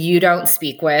people that you don't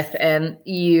speak with, and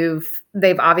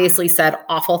they've obviously said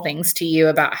awful things to you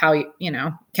about how,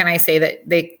 can I say that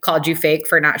they called you fake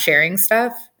for not sharing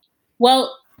stuff?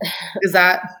 Well, is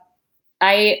that,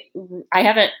 I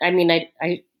haven't, I mean,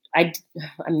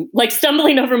 I'm like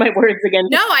stumbling over my words again.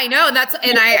 No, I know. And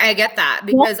I get that,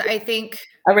 because I think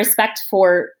a respect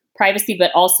for privacy,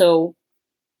 but also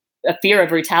a fear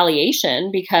of retaliation,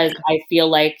 because I feel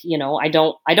like, I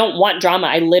don't want drama.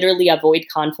 I literally avoid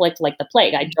conflict like the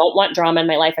plague. I don't want drama in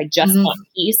my life. I just want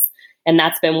peace. And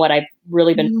that's been what I've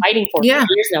really been fighting for years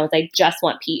now, is I just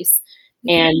want peace.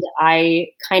 And I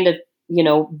kind of,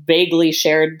 vaguely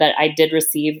shared that I did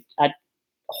receive a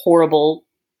horrible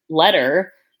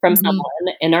letter from someone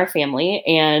in our family,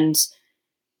 and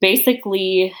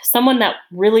basically someone that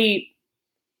really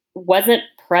wasn't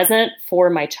present for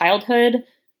my childhood,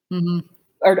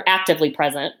 or actively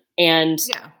present, and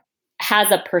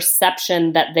has a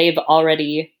perception that they've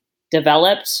already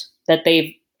developed, that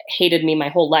they've hated me my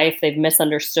whole life. They've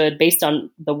misunderstood based on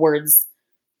the words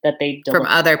that they from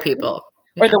other people,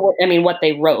 or what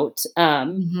they wrote.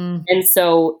 And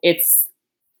so it's,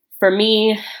 for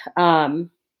me,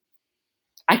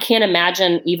 I can't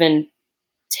imagine even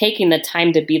taking the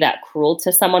time to be that cruel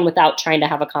to someone without trying to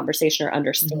have a conversation or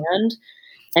understand.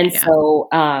 And so,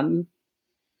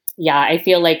 I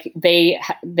feel like they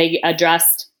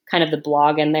addressed kind of the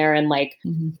blog in there, and like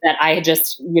that I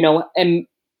just,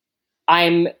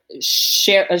 I'm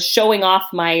showing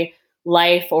off my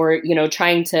life or, you know,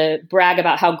 trying to brag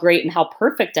about how great and how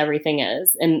perfect everything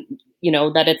is. And, you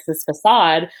know, that it's this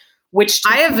facade, which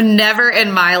I have never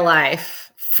in my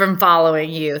life from following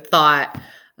you thought,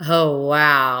 oh,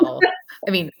 wow.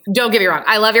 I mean, don't get me wrong.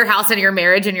 I love your house and your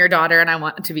marriage and your daughter, and I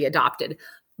want to be adopted.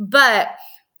 But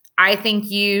I think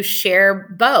you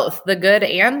share both the good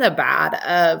and the bad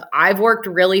of I've worked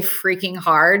really freaking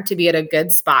hard to be at a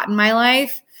good spot in my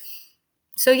life.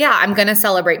 So yeah, I'm going to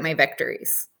celebrate my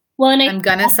victories. Well, and I'm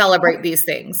going to celebrate these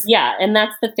things. Yeah. And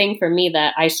that's the thing for me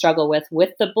that I struggle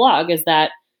with the blog is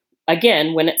that,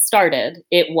 again, when it started,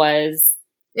 it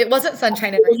wasn't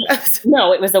sunshine and rainbows.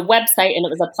 No, it was a website and it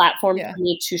was a platform for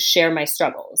me to share my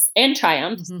struggles and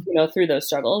triumphs, you know, through those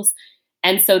struggles.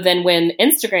 And so then when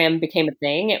Instagram became a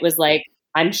thing, it was like,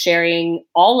 I'm sharing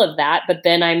all of that, but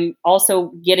then I'm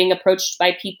also getting approached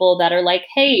by people that are like,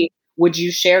 hey, would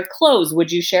you share clothes?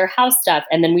 Would you share house stuff?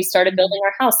 And then we started building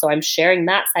our house. So I'm sharing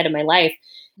that side of my life.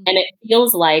 And it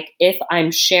feels like if I'm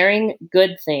sharing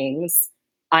good things,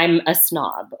 I'm a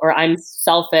snob or I'm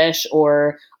selfish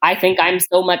or I think I'm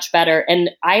so much better.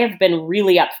 And I have been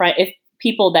really upfront. If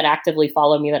people that actively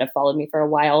follow me, that have followed me for a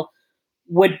while,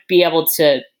 would be able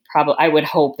to I would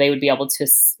hope they would be able to,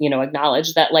 you know,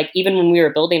 acknowledge that, like, even when we were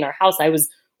building our house, I was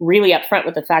really upfront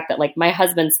with the fact that, like, my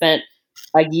husband spent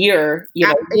a year, you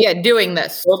know, doing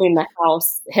this, building the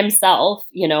house himself,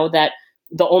 you know, that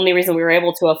the only reason we were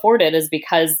able to afford it is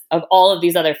because of all of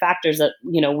these other factors that,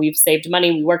 you know, we've saved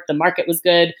money, we worked, the market was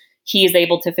good. He's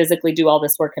able to physically do all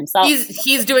this work himself.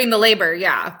 He's doing the labor.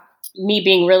 Yeah. Me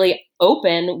being really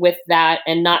open with that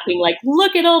and not being like,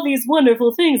 look at all these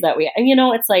wonderful things that and, you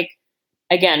know, it's like,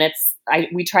 again,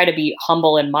 we try to be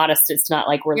humble and modest. It's not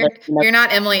like you're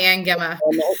not Emily Ann Gemma.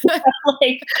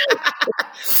 And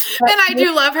I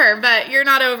do love her, but you're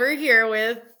not over here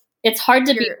with. It's hard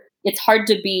to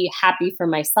be happy for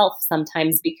myself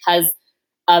sometimes because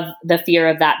of the fear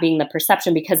of that being the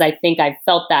perception, because I think I've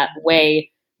felt that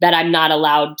way, that I'm not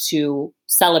allowed to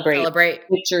celebrate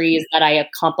victories that I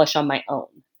accomplish on my own.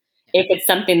 If it's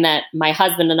something that my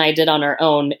husband and I did on our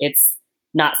own, it's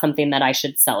not something that I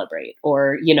should celebrate,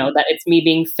 or, you know, that it's me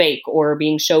being fake or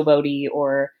being showboaty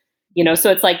or, you know,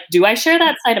 so it's like, do I share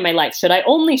that side of my life? Should I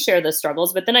only share the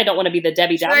struggles? But then I don't want to be the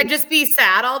Debbie Downer. Should I just be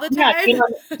sad all the time? Yeah,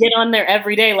 get on there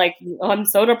every day. Like, oh, I'm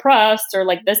so depressed, or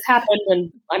like this happened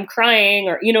and I'm crying,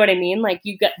 or, you know what I mean? Like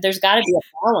there's gotta be a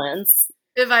balance.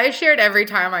 If I shared every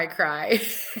time I cry.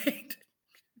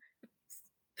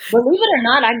 Believe it or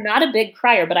not, I'm not a big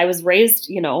crier, but I was raised,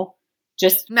 you know,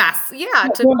 just to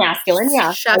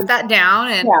masculine, shut that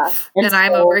down, and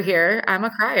I'm over here, I'm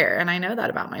a crier, and I know that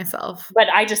about myself. But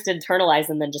I just internalize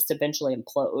and then just eventually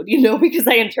implode, you know, because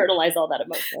I internalize all that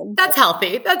emotion. That's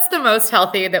healthy. That's the most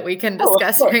healthy that we can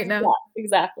discuss right now. Yeah,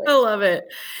 exactly. I love it.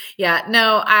 Yeah,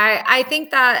 no, I think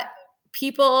that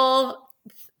people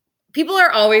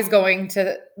are always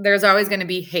there's always going to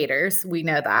be haters. We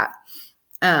know that.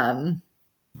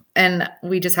 And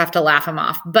we just have to laugh them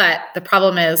off. But the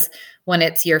problem is when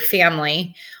it's your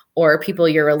family or people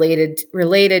you're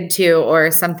related to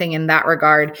or something in that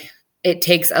regard, it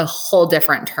takes a whole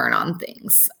different turn on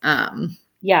things.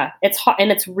 Yeah, it's hard,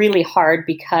 and it's really hard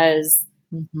because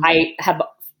I have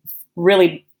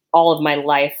really all of my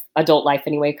life, adult life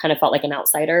anyway, kind of felt like an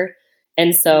outsider.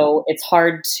 And so it's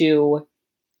hard to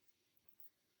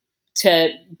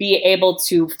be able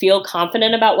to feel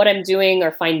confident about what I'm doing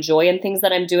or find joy in things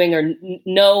that I'm doing, or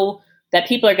know that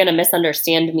people are going to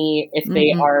misunderstand me if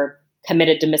they are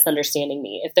committed to misunderstanding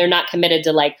me. If they're not committed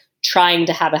to like trying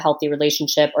to have a healthy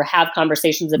relationship or have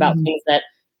conversations about things that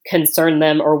concern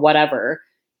them or whatever.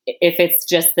 If it's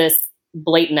just this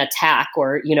blatant attack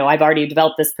or, you know, I've already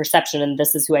developed this perception and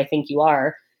this is who I think you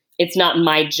are, it's not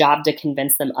my job to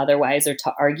convince them otherwise or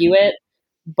to argue it.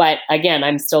 But again,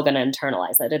 I'm still going to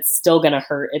internalize it. It's still going to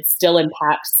hurt. It still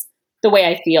impacts the way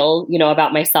I feel, you know,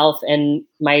 about myself and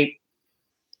my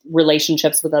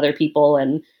relationships with other people.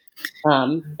 And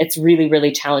it's really,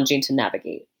 really challenging to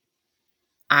navigate.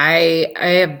 I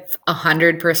have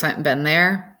 100% been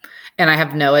there, and I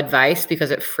have no advice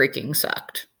because it freaking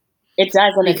sucked. It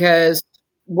does. And because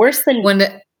worse than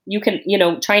you can, you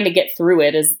know, trying to get through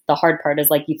it is the hard part. Is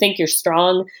like, you think you're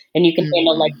strong and you can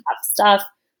handle like tough stuff,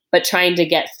 but trying to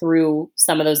get through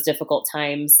some of those difficult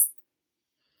times,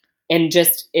 and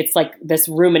just, it's like this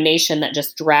rumination that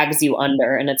just drags you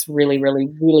under, and it's really, really,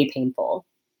 really painful.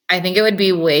 I think it would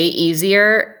be way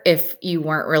easier if you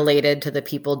weren't related to the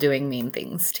people doing mean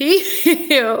things to you.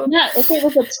 Yeah, if it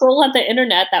was a troll on the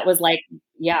internet that was like,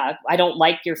 yeah, I don't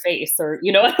like your face, or,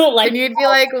 you know, I don't like. And you'd be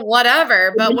like,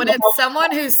 whatever. But when it's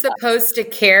someone who's supposed to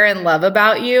care and love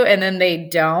about you and then they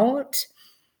don't.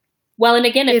 Well, and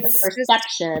again, it's a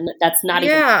perception that's not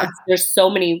even, there's so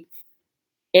many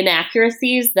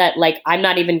inaccuracies that like, I'm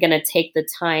not even going to take the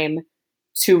time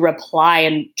to reply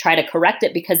and try to correct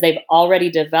it because they've already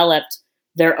developed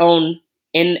their own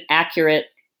inaccurate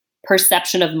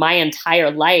perception of my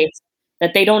entire life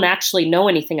that they don't actually know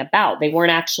anything about. They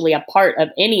weren't actually a part of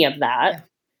any of that. Yeah.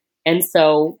 And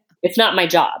so it's not my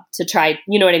job to try,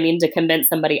 you know what I mean, to convince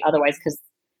somebody otherwise, because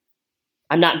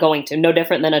I'm not going to. No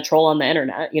different than a troll on the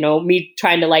internet. You know, me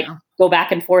trying to like go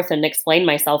back and forth and explain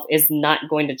myself is not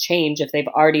going to change if they've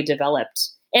already developed.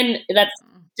 And that's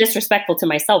disrespectful to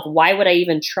myself. Why would I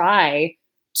even try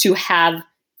to have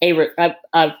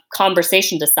a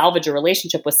conversation to salvage a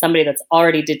relationship with somebody that's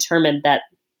already determined that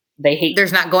they hate?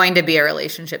 There's not going to be a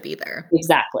relationship either.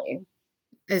 Exactly.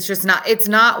 It's just not, it's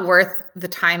not worth the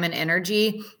time and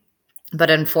energy.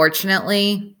 But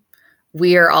unfortunately,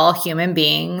 we are all human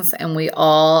beings and we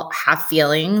all have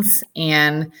feelings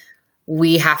and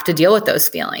we have to deal with those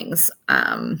feelings.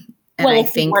 And I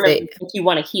think that if you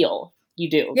want to heal, you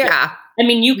do. Yeah. I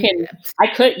mean, you can, I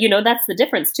could, you know, that's the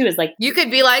difference too, is like, you could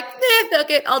be like, fuck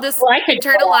it. I'll just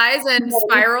internalize and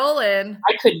spiral. And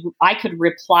I could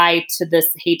reply to this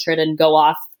hatred and go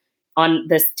off on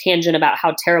this tangent about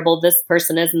how terrible this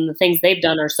person is and the things they've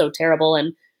done are so terrible.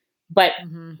 But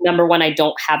number one, I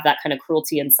don't have that kind of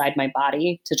cruelty inside my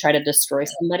body to try to destroy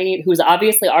somebody who's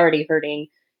obviously already hurting,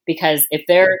 because if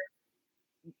they're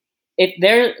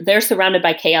surrounded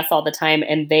by chaos all the time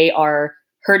and they are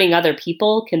hurting other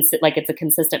people, like it's a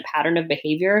consistent pattern of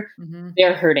behavior,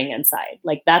 they're hurting inside.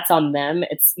 Like that's on them.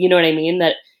 It's, you know what I mean?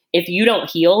 That if you don't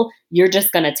heal, you're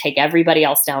just going to take everybody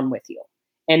else down with you.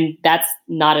 And that's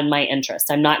not in my interest.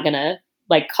 I'm not going to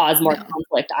like cause more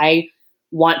conflict. I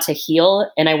want to heal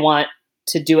and I want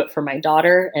to do it for my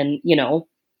daughter. And, you know,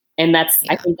 and that's,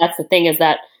 I think that's the thing, is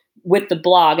that with the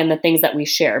blog and the things that we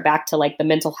share, back to like the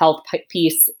mental health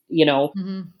piece, you know,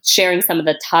 sharing some of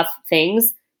the tough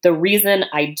things, the reason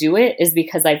I do it is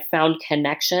because I've found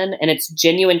connection, and it's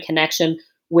genuine connection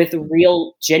with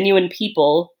real, genuine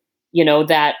people, you know,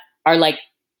 that are like,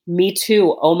 me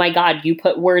too. Oh my God, you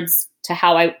put words to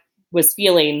how I was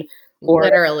feeling. Or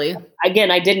literally, again,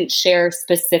 I didn't share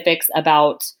specifics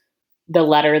about the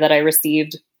letter that I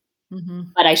received,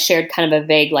 but I shared kind of a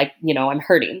vague, like, you know, I'm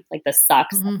hurting, like this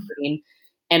sucks, I'm hurting.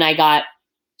 And I got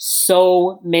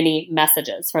so many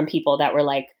messages from people that were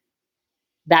like,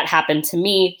 that happened to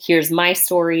me. Here's my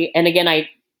story. And again,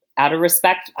 out of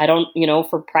respect, I don't, you know,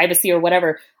 for privacy or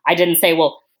whatever, I didn't say,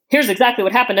 well, here's exactly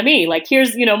what happened to me. Like,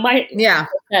 here's, you know, I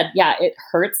said, it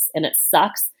hurts and it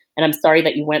sucks. And I'm sorry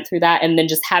that you went through that. And then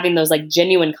just having those like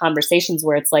genuine conversations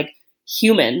where it's like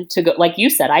human to go, like you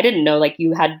said, I didn't know like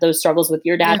you had those struggles with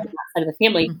your dad and that side of the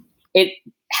family. It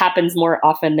happens more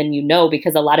often than you know,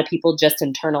 because a lot of people just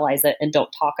internalize it and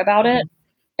don't talk about it.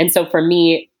 And so for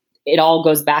me, it all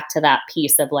goes back to that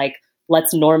piece of like,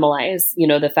 let's normalize, you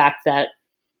know, the fact that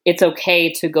it's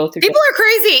okay to go through. People are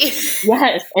crazy.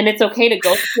 Yes. And it's okay to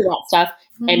go through that stuff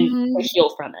and to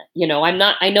heal from it. You know,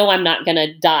 I know I'm not going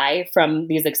to die from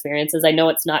these experiences. I know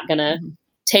it's not going to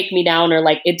take me down, or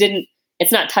like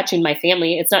it's not touching my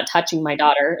family. It's not touching my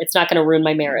daughter. It's not going to ruin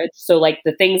my marriage. So like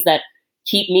the things that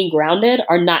keep me grounded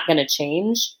are not going to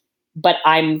change, but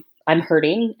I'm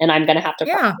hurting and I'm going to have to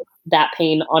process that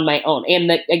pain on my own.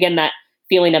 And again, that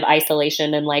feeling of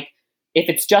isolation, and like, if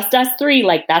it's just us three,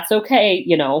 like that's okay.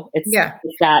 You know, it's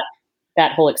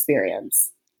that whole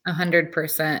experience.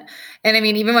 100%. And I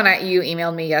mean, even when you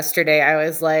emailed me yesterday, I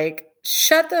was like,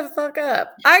 shut the fuck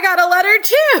up. I got a letter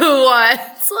too.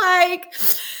 It's like,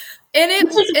 and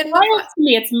it's wild to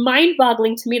me. It's mind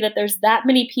boggling to me that there's that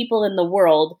many people in the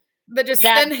world that just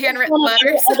send handwritten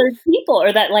letters to other people,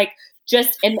 or that like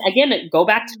just, and again, go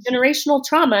back to generational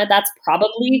trauma. That's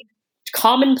probably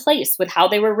commonplace with how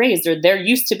they were raised, or they're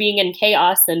used to being in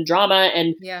chaos and drama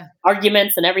and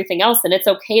arguments and everything else. And it's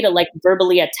okay to like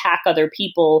verbally attack other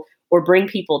people or bring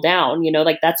people down, you know,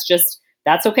 like that's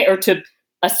okay. Or to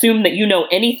assume that you know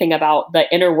anything about the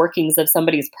inner workings of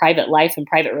somebody's private life and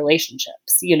private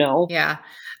relationships, you know? Yeah.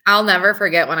 I'll never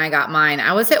forget when I got mine.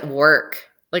 I was at work.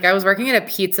 Like I was working at a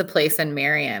pizza place in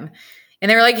Marion, and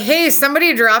they were like, hey,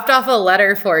 somebody dropped off a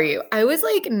letter for you. I was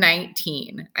like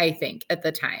 19, I think, at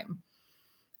the time.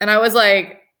 And I was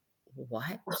like,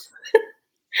 what?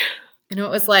 And it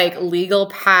was like legal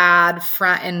pad,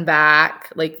 front and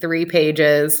back, like 3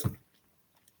 pages.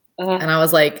 And I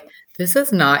was like, this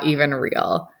is not even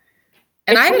real.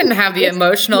 And I didn't have the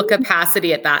emotional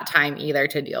capacity at that time either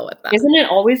to deal with that. Isn't it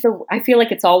always I feel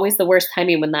like it's always the worst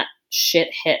timing when that shit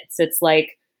hits. It's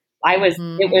like,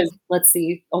 it was, let's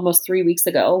see, almost 3 weeks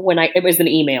ago when it was an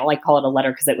email. I call it a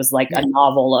letter because it was like a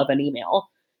novel of an email.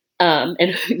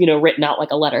 and, written out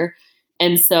like a letter.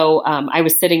 And so I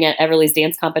was sitting at Everly's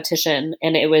dance competition,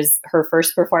 and it was her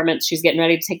first performance. She's getting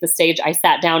ready to take the stage. I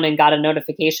sat down and got a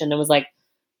notification and was like,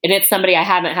 and it's somebody I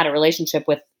haven't had a relationship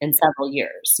with in several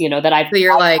years, that I've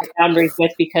boundaries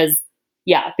with because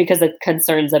of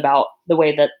concerns about the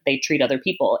way that they treat other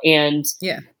people. And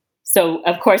so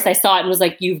of course I saw it and was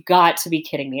like, you've got to be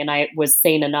kidding me. And I was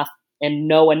sane enough and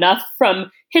know enough from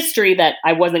history that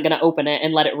I wasn't going to open it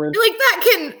and let it ruin. Like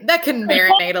that can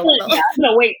marinate a little. Yeah, I'm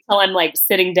going to wait till I'm like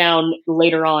sitting down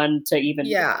later on to even,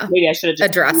 maybe I should have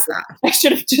just addressed that. I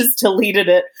should have just deleted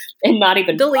it and not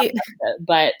even delete it.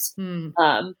 But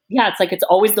it's like, it's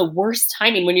always the worst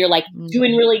timing when you're like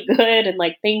doing really good and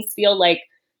like things feel like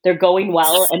they're going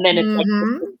well. And then it's like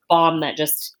this bomb that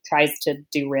just tries to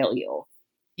derail you.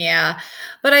 Yeah.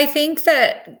 But I think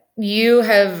that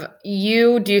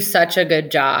you do such a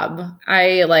good job.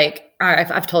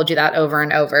 I've told you that over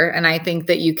and over. And I think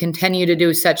that you continue to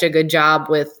do such a good job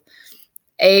with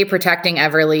protecting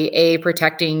Everly,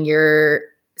 protecting your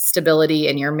stability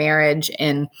in your marriage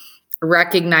and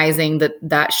recognizing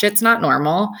that shit's not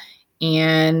normal.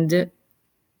 And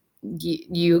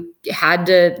you have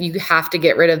to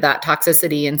get rid of that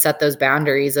toxicity and set those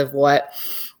boundaries of what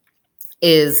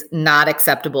is not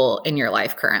acceptable in your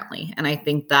life currently. And I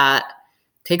think that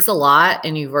takes a lot,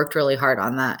 and you've worked really hard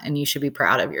on that, and you should be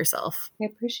proud of yourself. I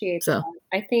appreciate that.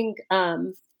 I think,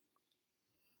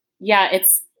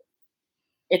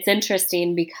 it's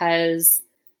interesting because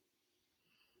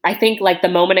I think like the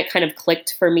moment it kind of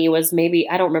clicked for me was maybe,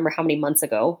 I don't remember how many months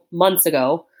ago,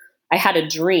 I had a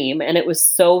dream, and it was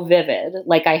so vivid.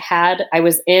 Like I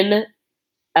was in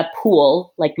a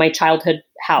pool, like my childhood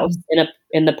house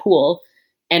in the pool.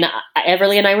 And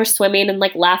Everly and I were swimming and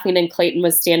like laughing, and Clayton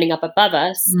was standing up above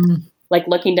us, like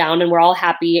looking down, and we're all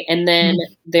happy. And then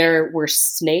there were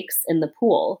snakes in the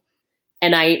pool,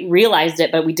 and I realized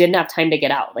it, but we didn't have time to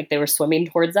get out. Like they were swimming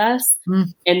towards us.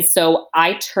 And so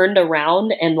I turned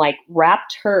around and like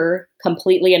wrapped her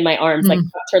completely in my arms, like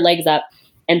tucked her legs up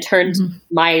and turned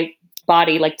my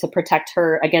body like to protect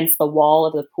her against the wall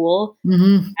of the pool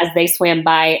as they swam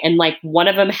by. And like one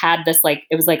of them had this, like,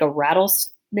 it was like a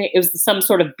rattlesnake. It was some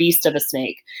sort of beast of a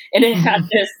snake, and it had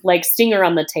this like stinger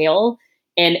on the tail,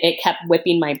 and it kept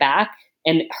whipping my back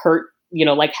and hurt,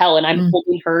 like hell. And I'm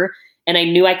holding her, and I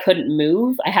knew I couldn't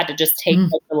move. I had to just take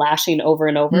like, the lashing over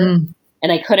and over, and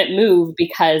I couldn't move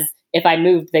because if I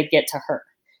moved, they'd get to her.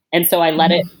 And so I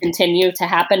let it continue to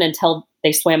happen until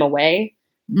they swam away.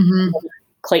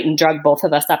 Clayton dragged both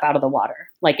of us up out of the water.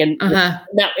 Like, and now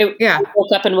I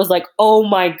woke up and was like, oh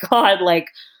my God, like,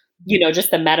 just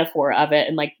the metaphor of it.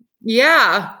 And like,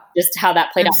 just how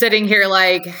that played out. Sitting here,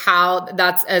 like how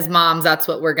that's, as moms, that's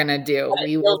what we're going to do.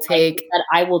 We will take,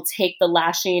 I will take the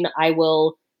lashing. I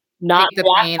will not take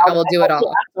the pain. I will do it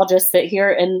all. I'll just sit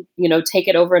here and, take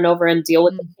it over and over and deal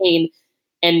with the pain.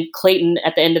 And Clayton,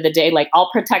 at the end of the day, like I'll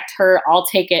protect her, I'll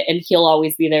take it, and he'll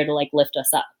always be there to like lift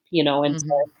us up, and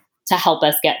to help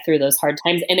us get through those hard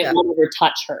times. And it won't ever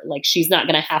touch her. Like she's not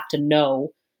going to have to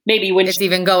know. Maybe when it's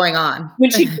even going on, when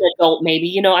she's an adult,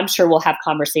 maybe, I'm sure we'll have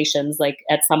conversations like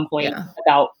at some point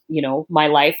about, my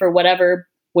life or whatever,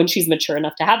 when she's mature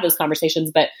enough to have those conversations,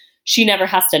 but she never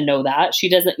has to know that. She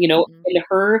doesn't, in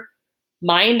her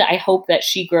mind, I hope that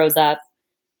she grows up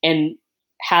and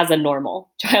has a normal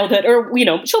childhood, or,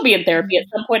 she'll be in therapy at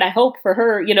some point. I hope for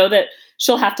her, that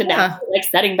she'll have to navigate like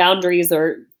setting boundaries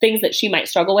or things that she might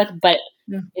struggle with, but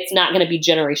it's not going to be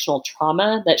generational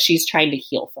trauma that she's trying to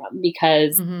heal from,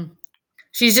 because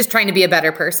she's just trying to be a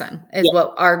better person is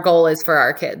what our goal is for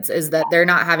our kids, is that they're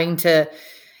not having to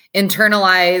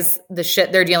internalize the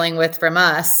shit they're dealing with from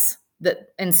us, that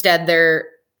instead they're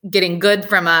getting good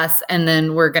from us. And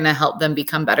then we're going to help them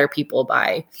become better people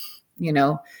by,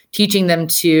 teaching them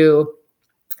to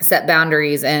set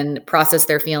boundaries and process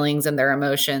their feelings and their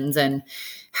emotions. And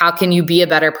how can you be a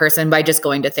better person by just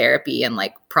going to therapy and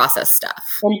like process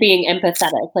stuff and being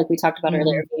empathetic, like we talked about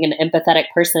earlier, being an empathetic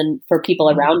person for people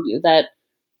around you, that,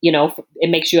 it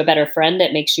makes you a better friend.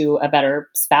 It makes you a better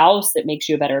spouse. It makes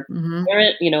you a better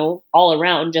parent, all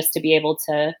around, just to be able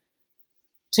to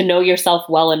know yourself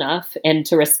well enough and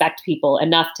to respect people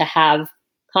enough to have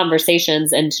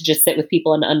conversations and to just sit with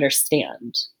people and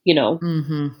understand,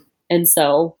 And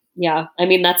so, I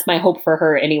mean, that's my hope for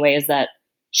her anyway, is that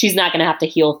she's not going to have to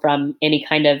heal from any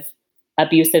kind of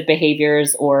abusive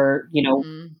behaviors or,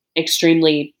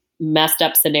 extremely messed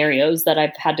up scenarios that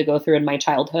I've had to go through in my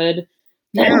childhood.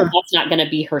 That's not going to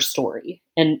be her story.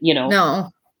 And, no,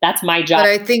 that's my job. But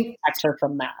I think to protect her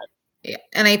from that. Yeah.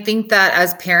 And I think that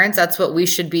as parents, that's what we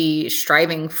should be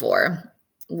striving for.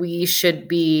 We should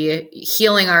be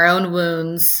healing our own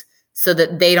wounds so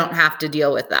that they don't have to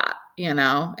deal with that, you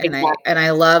know? And Exactly. I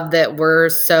love that we're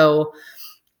so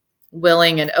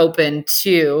willing and open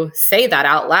to say that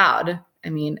out loud. I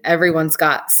mean, everyone's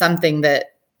got something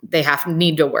that they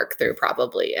need to work through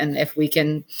probably. And if we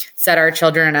can set our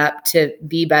children up to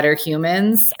be better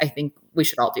humans, I think we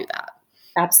should all do that.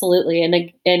 Absolutely.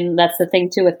 And that's the thing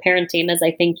too with parenting is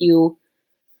I think you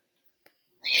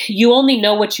only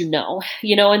know what you know,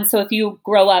 and so if you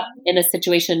grow up in a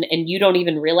situation and you don't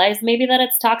even realize maybe that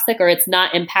it's toxic or it's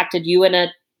not impacted you in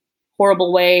a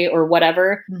horrible way or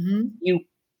whatever, you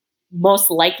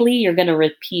most likely you're going to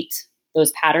repeat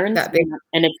those patterns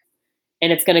and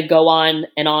it's going to go on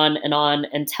and on and on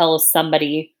until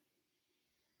somebody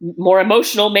more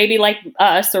emotional, maybe like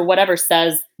us or whatever,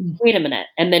 says, wait a minute,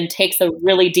 and then takes a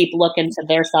really deep look into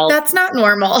their self. That's not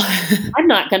normal. I'm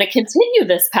not going to continue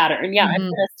this pattern. Yeah, I'm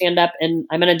going to stand up and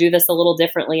I'm going to do this a little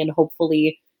differently. And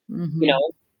hopefully,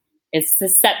 it's to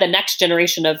set the next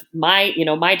generation of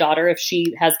my daughter, if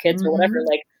she has kids or whatever,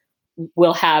 like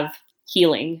will have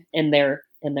healing in their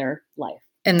life.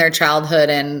 In their childhood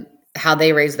and how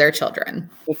they raise their children.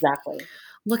 Exactly.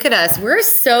 Look at us. We're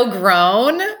so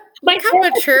grown. Look how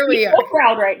mature we are. So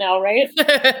proud right now, right?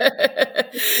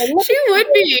 She would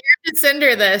be. To send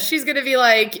her this. She's going to be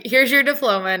like, here's your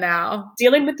diploma now.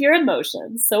 Dealing with your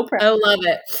emotions. So proud. I love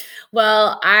it.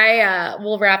 Well, I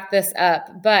will wrap this up,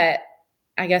 but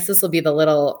I guess this will be the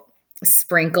little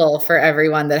sprinkle for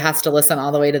everyone that has to listen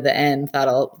all the way to the end.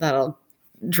 That'll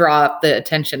draw up the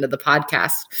attention to the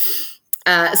podcast.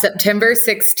 September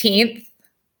 16th.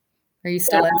 Are you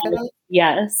still in for that?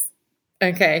 Yes.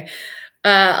 Okay.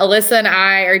 Alyssa and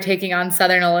I are taking on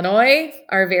Southern Illinois,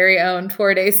 our very own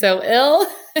Tour de So Ill.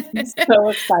 I'm so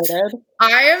excited.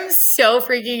 I am so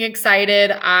freaking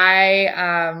excited.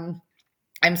 I'm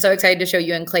so excited to show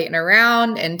you and Clayton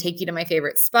around and take you to my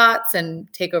favorite spots and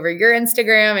take over your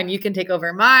Instagram and you can take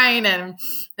over mine. And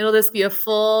it'll just be a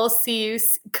full see you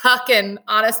cuck and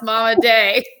honest mama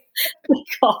day.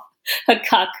 A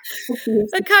cuck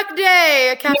day,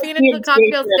 a caffeine and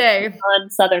cocktails day on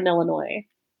Southern Illinois.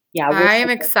 Yeah, I am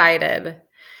excited.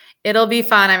 It'll be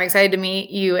fun. I'm excited to meet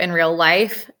you in real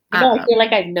life. I feel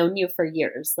like I've known you for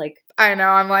years. Like I know,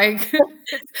 I'm like,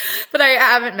 but I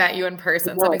haven't met you in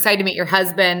person. So I'm excited to meet your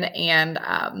husband, and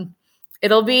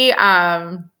it'll be.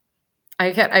 Obviously,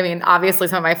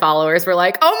 some of my followers were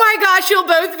like, "Oh my gosh, you'll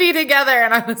both be together,"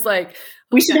 and I was like,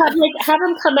 "We should have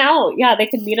them come out. Yeah, they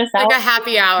can meet us out like a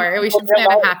happy hour. We should plan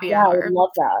a happy hour. I would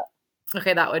love that."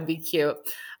 Okay, that would be cute.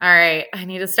 All right. I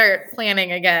need to start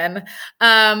planning again.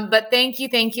 But thank you,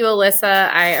 Alyssa.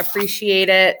 I appreciate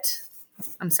it.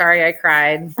 I'm sorry I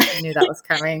cried. I knew that was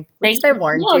coming. I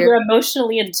warned you. You're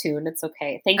emotionally in tune. It's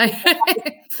okay. Thank you.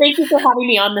 Thank you for having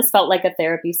me on. This felt like a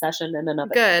therapy session in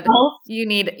another. Good. You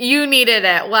needed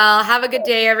it. Well, have a good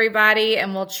day, everybody,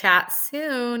 and we'll chat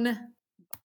soon.